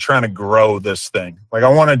 desperately trying to grow this thing. Like, I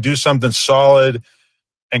want to do something solid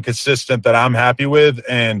and consistent that I'm happy with.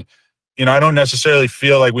 And, you know, I don't necessarily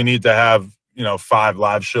feel like we need to have, you know, 5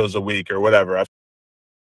 live shows a week or whatever. I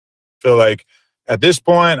feel like at this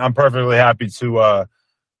point, I'm perfectly happy to,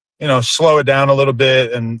 you know, slow it down a little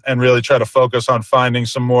bit and really try to focus on finding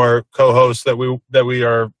some more co-hosts that we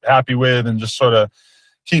are happy with, and just sort of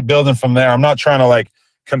keep building from there. I'm not trying to like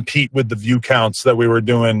compete with the view counts that we were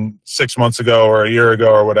doing 6 months ago or a year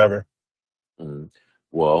ago or whatever.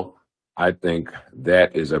 Well, I think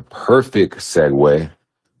that is a perfect segue.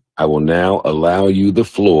 I will now allow you the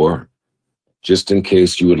floor, just in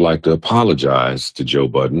case you would like to apologize to Joe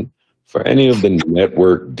Budden for any of the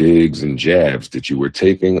network digs and jabs that you were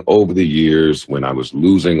taking over the years when I was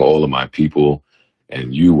losing all of my people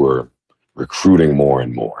and you were recruiting more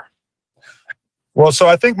and more. Well, so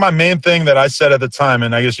I think my main thing that I said at the time,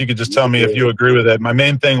 and I guess you could just tell me if you agree with it. My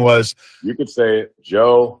main thing was, you could say it,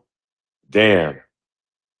 Joe, damn,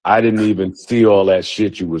 I didn't even see all that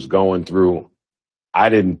shit you was going through. I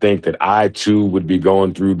didn't think that I too would be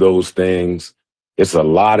going through those things. It's a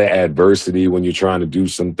lot of adversity when you're trying to do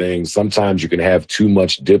some things. Sometimes you can have too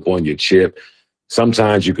much dip on your chip.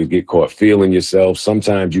 Sometimes you could get caught feeling yourself.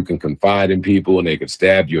 Sometimes you can confide in people and they could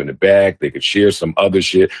stab you in the back. They could share some other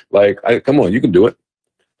shit. Like, come on, you can do it.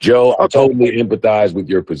 Joe, I totally empathize with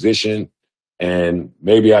your position. And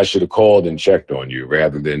maybe I should have called and checked on you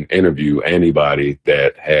rather than interview anybody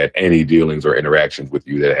that had any dealings or interactions with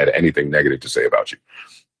you that had anything negative to say about you.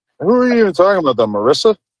 Who are you even talking about, though?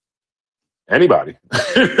 Marissa? Anybody.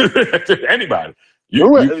 Anybody.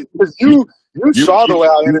 You saw the way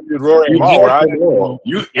I interviewed Rory Mall.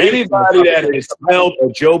 Anybody that has smelled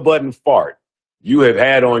a Joe Budden fart, you have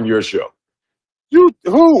had on your show.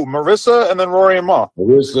 Who? Marissa and then Rory and Ma.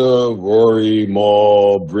 Marissa, Rory,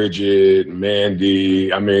 Maul, Bridget,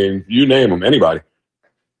 Mandy. I mean, you name them. Anybody.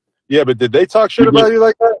 Yeah, but did they talk shit about you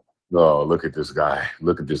like that? No, look at this guy.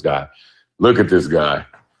 Look at this guy. Look at this guy.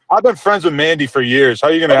 I've been friends with Mandy for years. How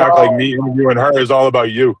are you going to act like me interviewing her is all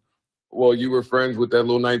about you? Well, you were friends with that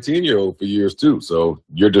little 19-year-old for years, too. So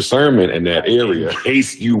your discernment in that area, in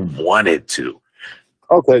case you wanted to.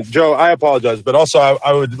 Okay, Joe, I apologize. But also,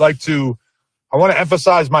 I would like to... I want to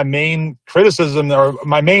emphasize my main criticism, or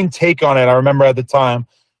my main take on it, I remember at the time,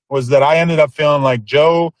 was that I ended up feeling like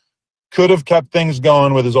Joe could have kept things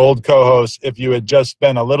going with his old co-host if you had just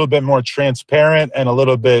been a little bit more transparent and a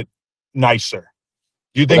little bit nicer.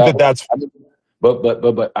 Do you think that's...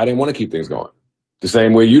 But I didn't want to keep things going. The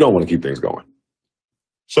same way you don't want to keep things going.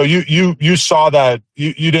 So you saw that,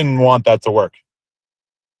 you didn't want that to work.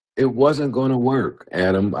 It wasn't going to work,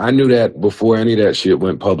 Adam. I knew that before any of that shit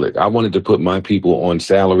went public. I wanted to put my people on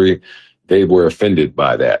salary. They were offended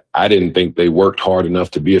by that. I didn't think they worked hard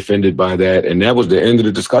enough to be offended by that. And that was the end of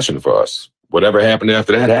the discussion for us. Whatever happened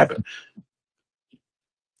after that happened.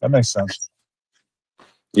 That makes sense.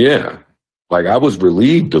 Yeah. Like, I was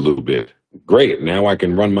relieved a little bit. Great. Now I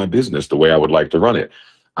can run my business the way I would like to run it.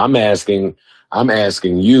 I'm asking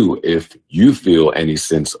you if you feel any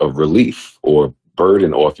sense of relief or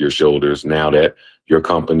burden off your shoulders now that your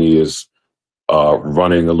company is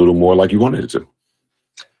running a little more like you wanted it to.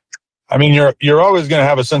 I mean, you're always going to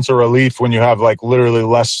have a sense of relief when you have like literally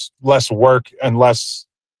less work and less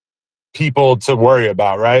people to worry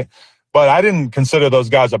about, right? But I didn't consider those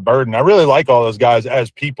guys a burden. I really like all those guys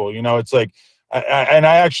as people. You know, it's like, I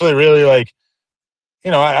actually really like,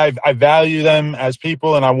 you know, I value them as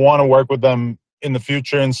people and I want to work with them in the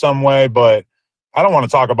future in some way, but I don't want to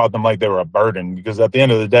talk about them like they were a burden, because at the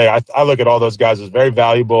end of the day, I look at all those guys as very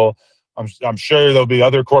valuable. I'm sure there'll be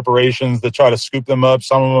other corporations that try to scoop them up,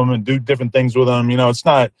 some of them, and do different things with them. You know, it's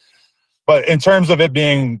not, but in terms of it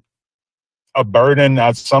being a burden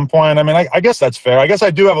at some point, I mean, I guess that's fair. I guess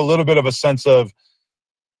I do have a little bit of a sense of,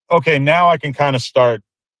 okay, now I can kind of start,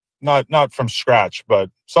 not from scratch, but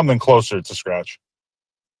something closer to scratch.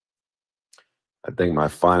 I think my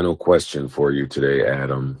final question for you today,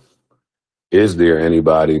 Adam, is there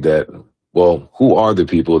anybody that, well, who are the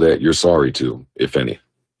people that you're sorry to, if any?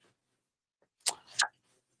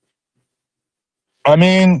 I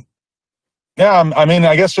mean, yeah, I mean,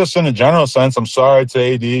 I guess just in a general sense, I'm sorry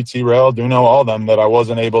to AD, T-RELL, Duno, all of them, that I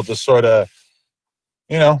wasn't able to sort of,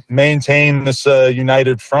 you know, maintain this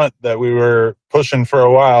united front that we were pushing for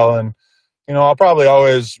a while. And, you know, I'll probably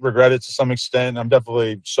always regret it to some extent. I'm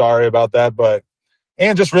definitely sorry about that. But,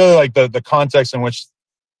 and just really like the context in which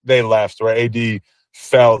they left, where AD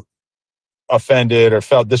felt offended or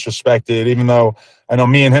felt disrespected, even though I know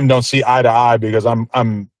me and him don't see eye to eye, because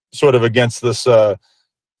I'm sort of against this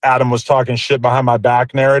Adam was talking shit behind my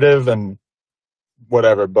back narrative and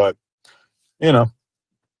whatever. But, you know,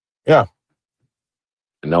 yeah.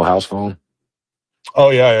 No house phone? Oh,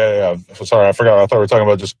 yeah. Sorry, I forgot. I thought we were talking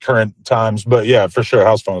about just current times. But, yeah, for sure,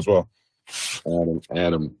 house phone as well.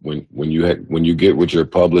 Adam, when you get with your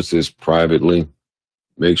publicist privately,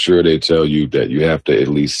 make sure they tell you that you have to at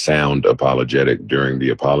least sound apologetic during the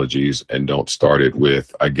apologies and don't start it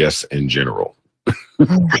with, I guess, in general.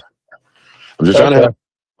 I'm just trying to help.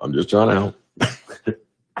 I'm just trying to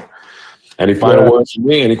help. Any final words for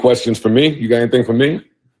me? Any questions for me? You got anything for me?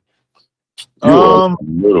 You a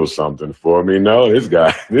little something for me. No, this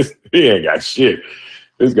guy, he ain't got shit.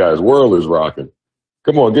 This guy's world is rocking.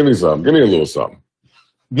 Come on, give me something. Give me a little something.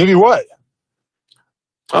 Give you what?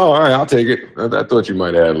 Oh, all right, I'll take it. I thought you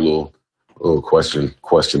might have a little question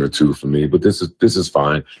or two for me, but this is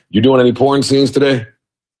fine. You doing any porn scenes today?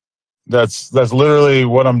 That's literally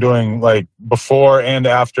what I'm doing, like before and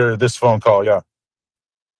after this phone call. Yeah.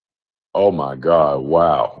 Oh my God!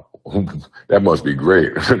 Wow, that must be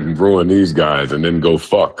great. Ruin these guys and then go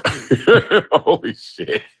fuck. Holy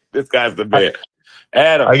shit! This guy's the man.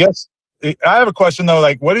 Adam, I guess I have a question though.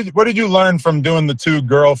 Like, what did you learn from doing the 2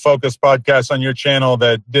 girl-focused podcasts on your channel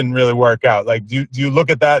that didn't really work out? Like, do you look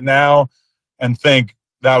at that now and think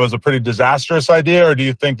that was a pretty disastrous idea, or do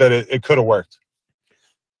you think that it could have worked?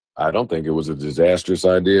 I don't think it was a disastrous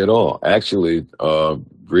idea at all. Actually,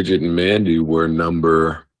 Bridget and Mandy were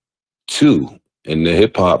number 2 in the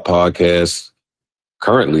hip hop podcast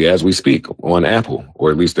currently as we speak on Apple,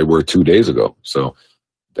 or at least they were 2 days ago. So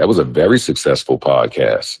that was a very successful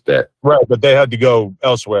podcast. Right, but they had to go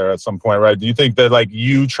elsewhere at some point, right? Do you think that like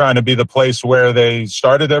you trying to be the place where they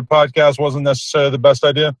started their podcast wasn't necessarily the best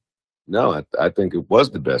idea? No, I think it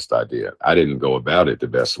was the best idea. I didn't go about it the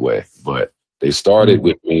best way, but they started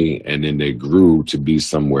with me and then they grew to be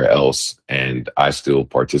somewhere else. And I still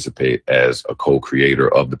participate as a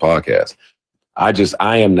co-creator of the podcast.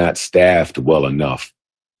 I am not staffed well enough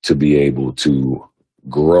to be able to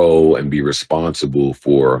grow and be responsible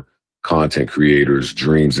for content creators'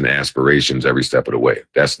 dreams and aspirations every step of the way.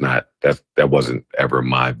 That wasn't ever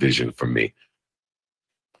my vision for me.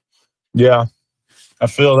 Yeah, I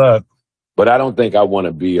feel that. But I don't think I want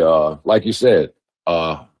to be, like you said,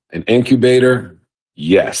 an incubator,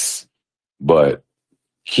 yes. But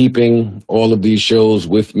keeping all of these shows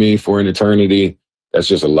with me for an eternity, that's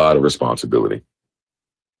just a lot of responsibility.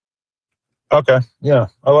 Okay. Yeah,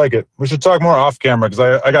 I like it. We should talk more off camera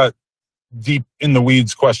because I got deep in the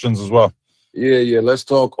weeds questions as well. Yeah. Let's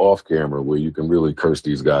talk off camera where you can really curse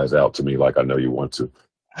these guys out to me like I know you want to.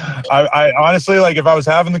 I honestly, like, if I was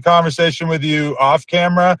having the conversation with you off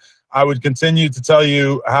camera, I would continue to tell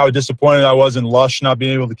you how disappointed I was in Lush not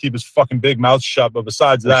being able to keep his fucking big mouth shut. But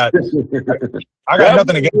besides that, I got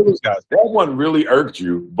nothing against these guys. That one really irked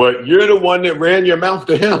you, but you're the one that ran your mouth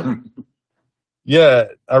to him. Yeah,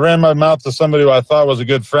 I ran my mouth to somebody who I thought was a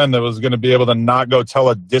good friend that was going to be able to not go tell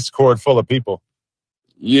a Discord full of people.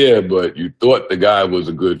 Yeah, but you thought the guy was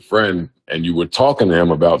a good friend, and you were talking to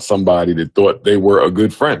him about somebody that thought they were a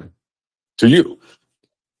good friend to you.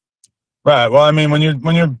 Right. Well, I mean, when you're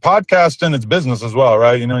podcasting, it's business as well,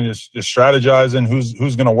 right? You know, you're strategizing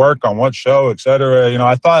who's going to work on what show, et cetera. You know,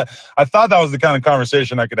 I thought that was the kind of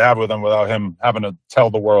conversation I could have with him without him having to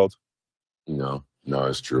tell the world. No,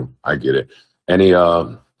 it's true. I get it. Any,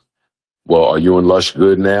 well, are you and Lush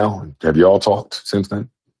good now? Have you all talked since then?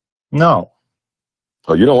 No.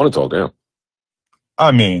 Oh, you don't want to talk to him?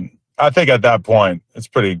 I mean, I think at that point, it's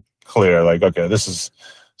pretty clear, like, okay, this is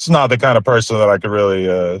not the kind of person that I could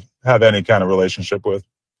really have any kind of relationship with.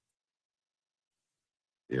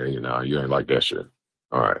 Yeah, you know, you ain't like that shit.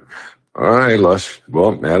 All right, Lush.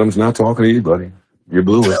 Well, Adam's not talking to you, buddy. You're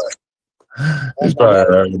blue. He's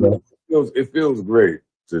probably right. It feels great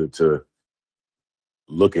to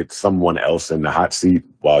look at someone else in the hot seat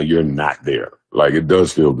while you're not there. Like, it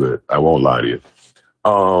does feel good. I won't lie to you.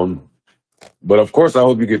 But of course, I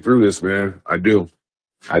hope you get through this, man. I do.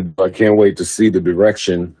 I can't wait to see the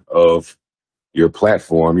direction of your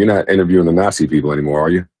platform. You're not interviewing the Nazi people anymore, are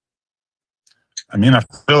you? I mean, I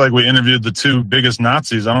feel like we interviewed the two biggest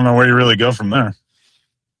Nazis. I don't know where you really go from there.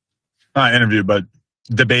 Not interviewed, but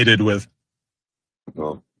debated with.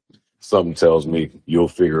 Well, something tells me you'll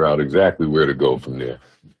figure out exactly where to go from there.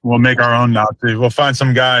 We'll make our own Nazi. We'll find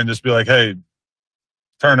some guy and just be like, hey,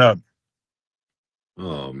 turn up.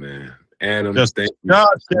 Oh, man. Adam, just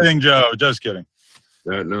kidding, Joe. Just kidding.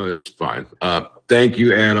 No, it's fine. Thank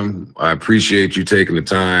you, Adam. I appreciate you taking the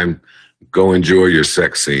time. Go enjoy your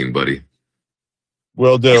sex scene, buddy.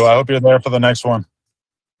 Will do. I hope you're there for the next one.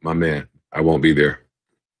 My man, I won't be there.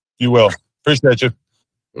 You will. Appreciate you.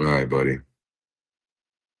 All right, buddy.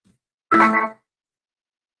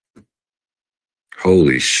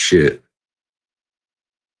 Holy shit.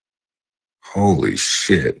 Holy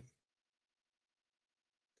shit.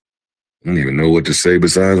 I don't even know what to say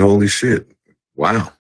besides holy shit. Wow.